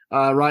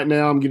right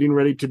now I'm getting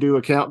ready to do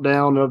a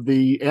countdown of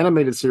the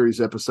animated series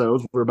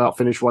episodes. We're about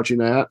finished watching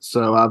that.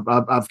 So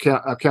I've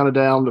counted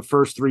down the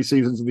first 3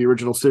 seasons of the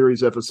original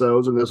series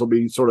episodes, and this will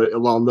be sort of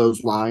along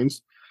those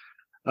lines.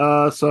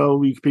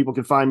 So people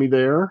can find me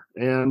there.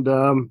 And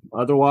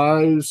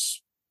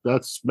otherwise,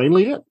 that's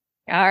mainly it.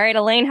 All right,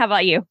 Elaine, how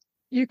about you?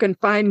 You can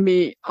find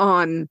me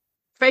on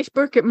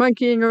Facebook at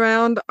Monkeeing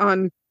Around,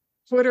 on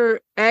Twitter,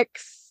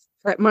 X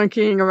at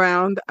Monkeeing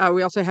Around.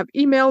 We also have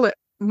email at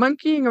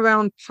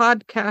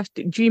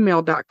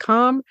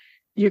monkeeingaroundpodcast@gmail.com.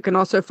 You can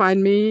also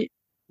find me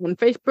on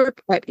Facebook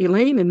at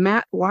Elaine and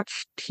Matt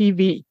Watch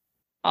TV.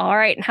 All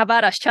right. And how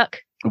about us, Chuck?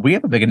 We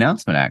have a big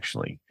announcement,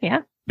 actually. Yeah.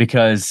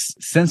 Because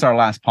since our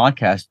last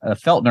podcast,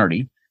 Felt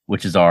Nerdy,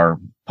 which is our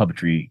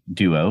puppetry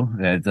duo,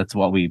 that's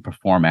what we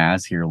perform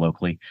as here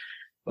locally,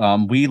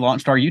 we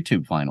launched our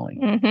YouTube finally.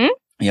 Mm-hmm.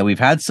 Yeah, we've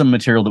had some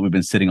material that we've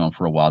been sitting on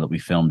for a while that we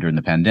filmed during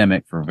the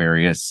pandemic for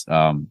various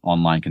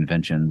online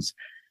conventions.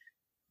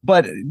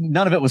 But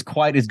none of it was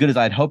quite as good as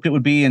I'd hoped it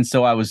would be. And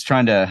so I was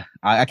I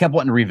kept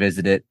wanting to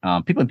revisit it.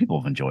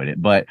 People have enjoyed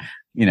it, but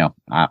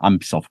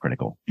I'm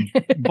self-critical.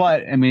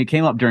 But I mean, it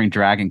came up during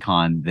Dragon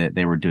Con that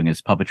they were doing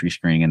this puppetry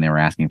screening and they were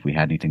asking if we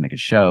had anything they could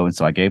show. And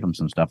so I gave them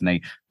some stuff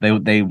and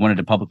they wanted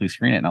to publicly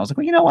screen it. And I was like,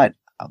 well, you know what?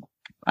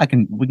 we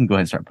can go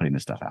ahead and start putting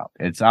this stuff out.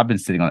 I've been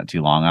sitting on it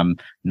too long. I'm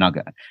not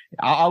gonna.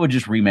 I would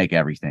just remake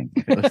everything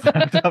if it was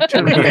left up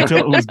to me until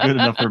it was good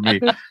enough for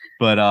me.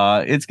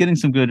 But it's getting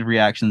some good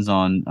reactions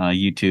on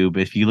YouTube.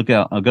 If you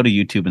go to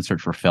YouTube and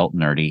search for Felt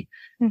Nerdy.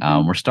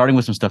 Mm-hmm. We're starting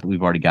with some stuff that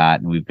we've already got,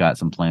 and we've got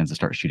some plans to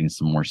start shooting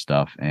some more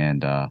stuff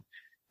and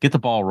get the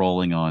ball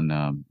rolling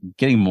on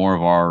getting more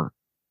of our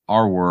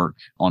work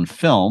on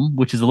film,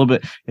 which is a little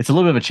bit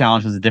of a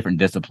challenge. It's a different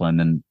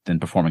discipline than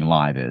performing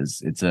live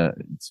is. It's a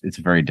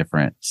very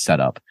different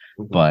setup.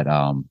 Mm-hmm. But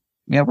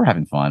yeah, we're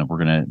having fun. We're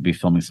gonna be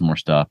filming some more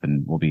stuff,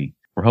 and we're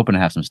hoping to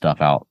have some stuff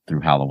out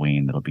through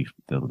Halloween that'll be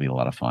a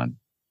lot of fun.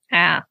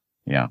 Yeah.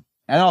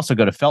 And also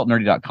go to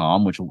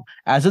feltnerdy.com, which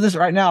as of this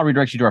right now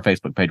redirects you to our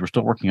Facebook page. We're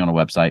still working on a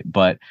website,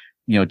 but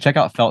check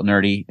out Felt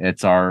Nerdy.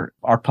 It's our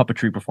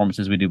puppetry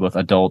performances. We do both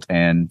adult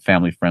and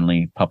family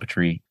friendly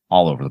puppetry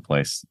all over the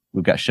place.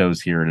 We've got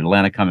shows here in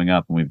Atlanta coming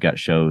up, and we've got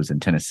shows in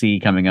Tennessee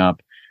coming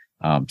up.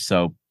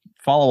 So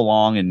follow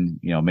along, and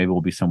maybe we'll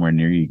be somewhere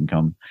near you. You can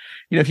come.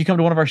 If you come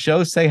to one of our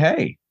shows, say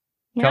hey.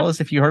 Yeah. Tell us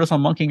if you heard us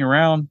on Monkeeing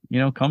Around.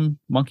 Come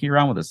monkey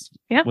around with us.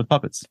 Yeah. With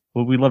puppets.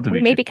 Well, we'd love to meet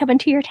you. Maybe coming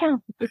to your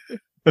town.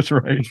 That's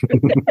right.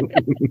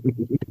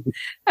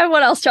 And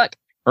what else, Chuck?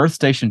 Earth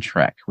Station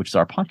Trek, which is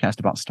our podcast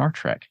about Star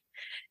Trek.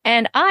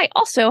 And I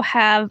also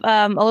have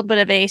a little bit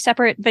of a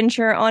separate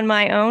venture on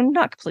my own.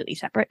 Not completely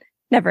separate.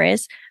 Never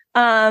is.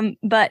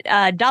 But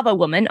Daba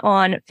Woman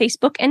on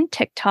Facebook and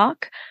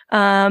TikTok.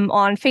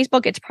 On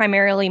Facebook, it's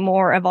primarily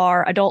more of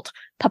our adult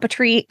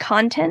puppetry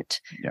content.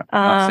 Yeah,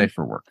 not safe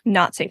for work.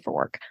 Not safe for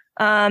work.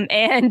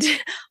 And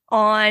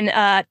on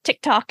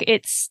TikTok,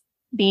 it's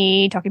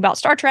me talking about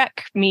Star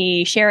Trek,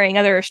 me sharing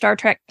other Star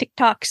Trek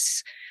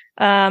TikToks.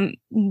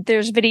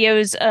 There's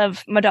videos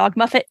of my dog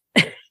Muffet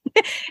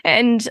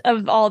and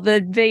of all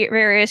the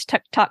various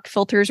TikTok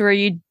filters where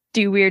you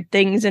do weird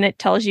things and it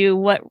tells you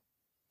what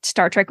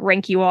Star Trek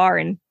rank you are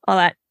and all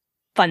that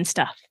fun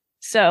stuff.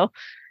 So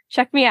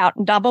check me out,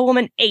 Daba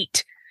Woman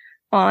 8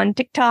 on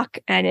TikTok.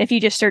 And if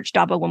you just search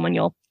Daba Woman,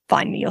 you'll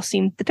find me. You'll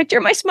see the picture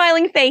of my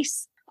smiling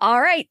face.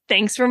 All right.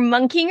 Thanks for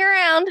monkeying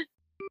around.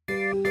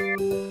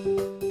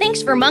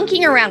 Thanks for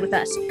monkeying around with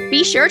us.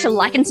 Be sure to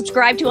like and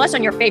subscribe to us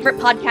on your favorite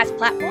podcast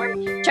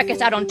platform. Check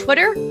us out on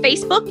Twitter,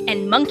 Facebook,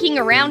 and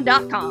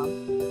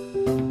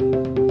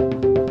monkeyingaround.com.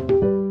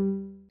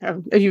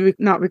 Are you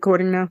not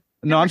recording now?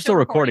 No, I'm still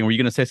recording. Were you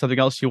going to say something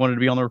else you wanted to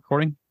be on the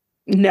recording?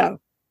 No.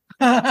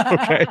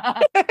 Okay.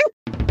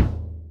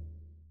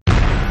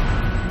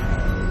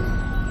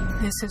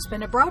 This has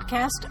been a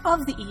broadcast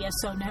of the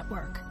ESO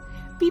Network.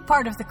 Be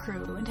part of the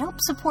crew and help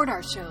support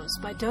our shows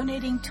by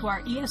donating to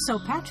our ESO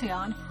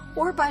Patreon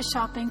or by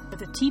shopping at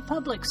the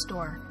TeePublic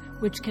store,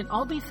 which can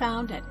all be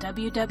found at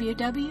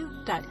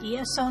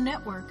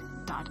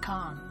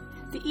www.esonetwork.com.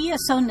 The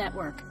ESO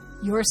Network,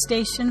 your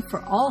station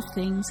for all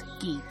things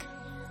geek.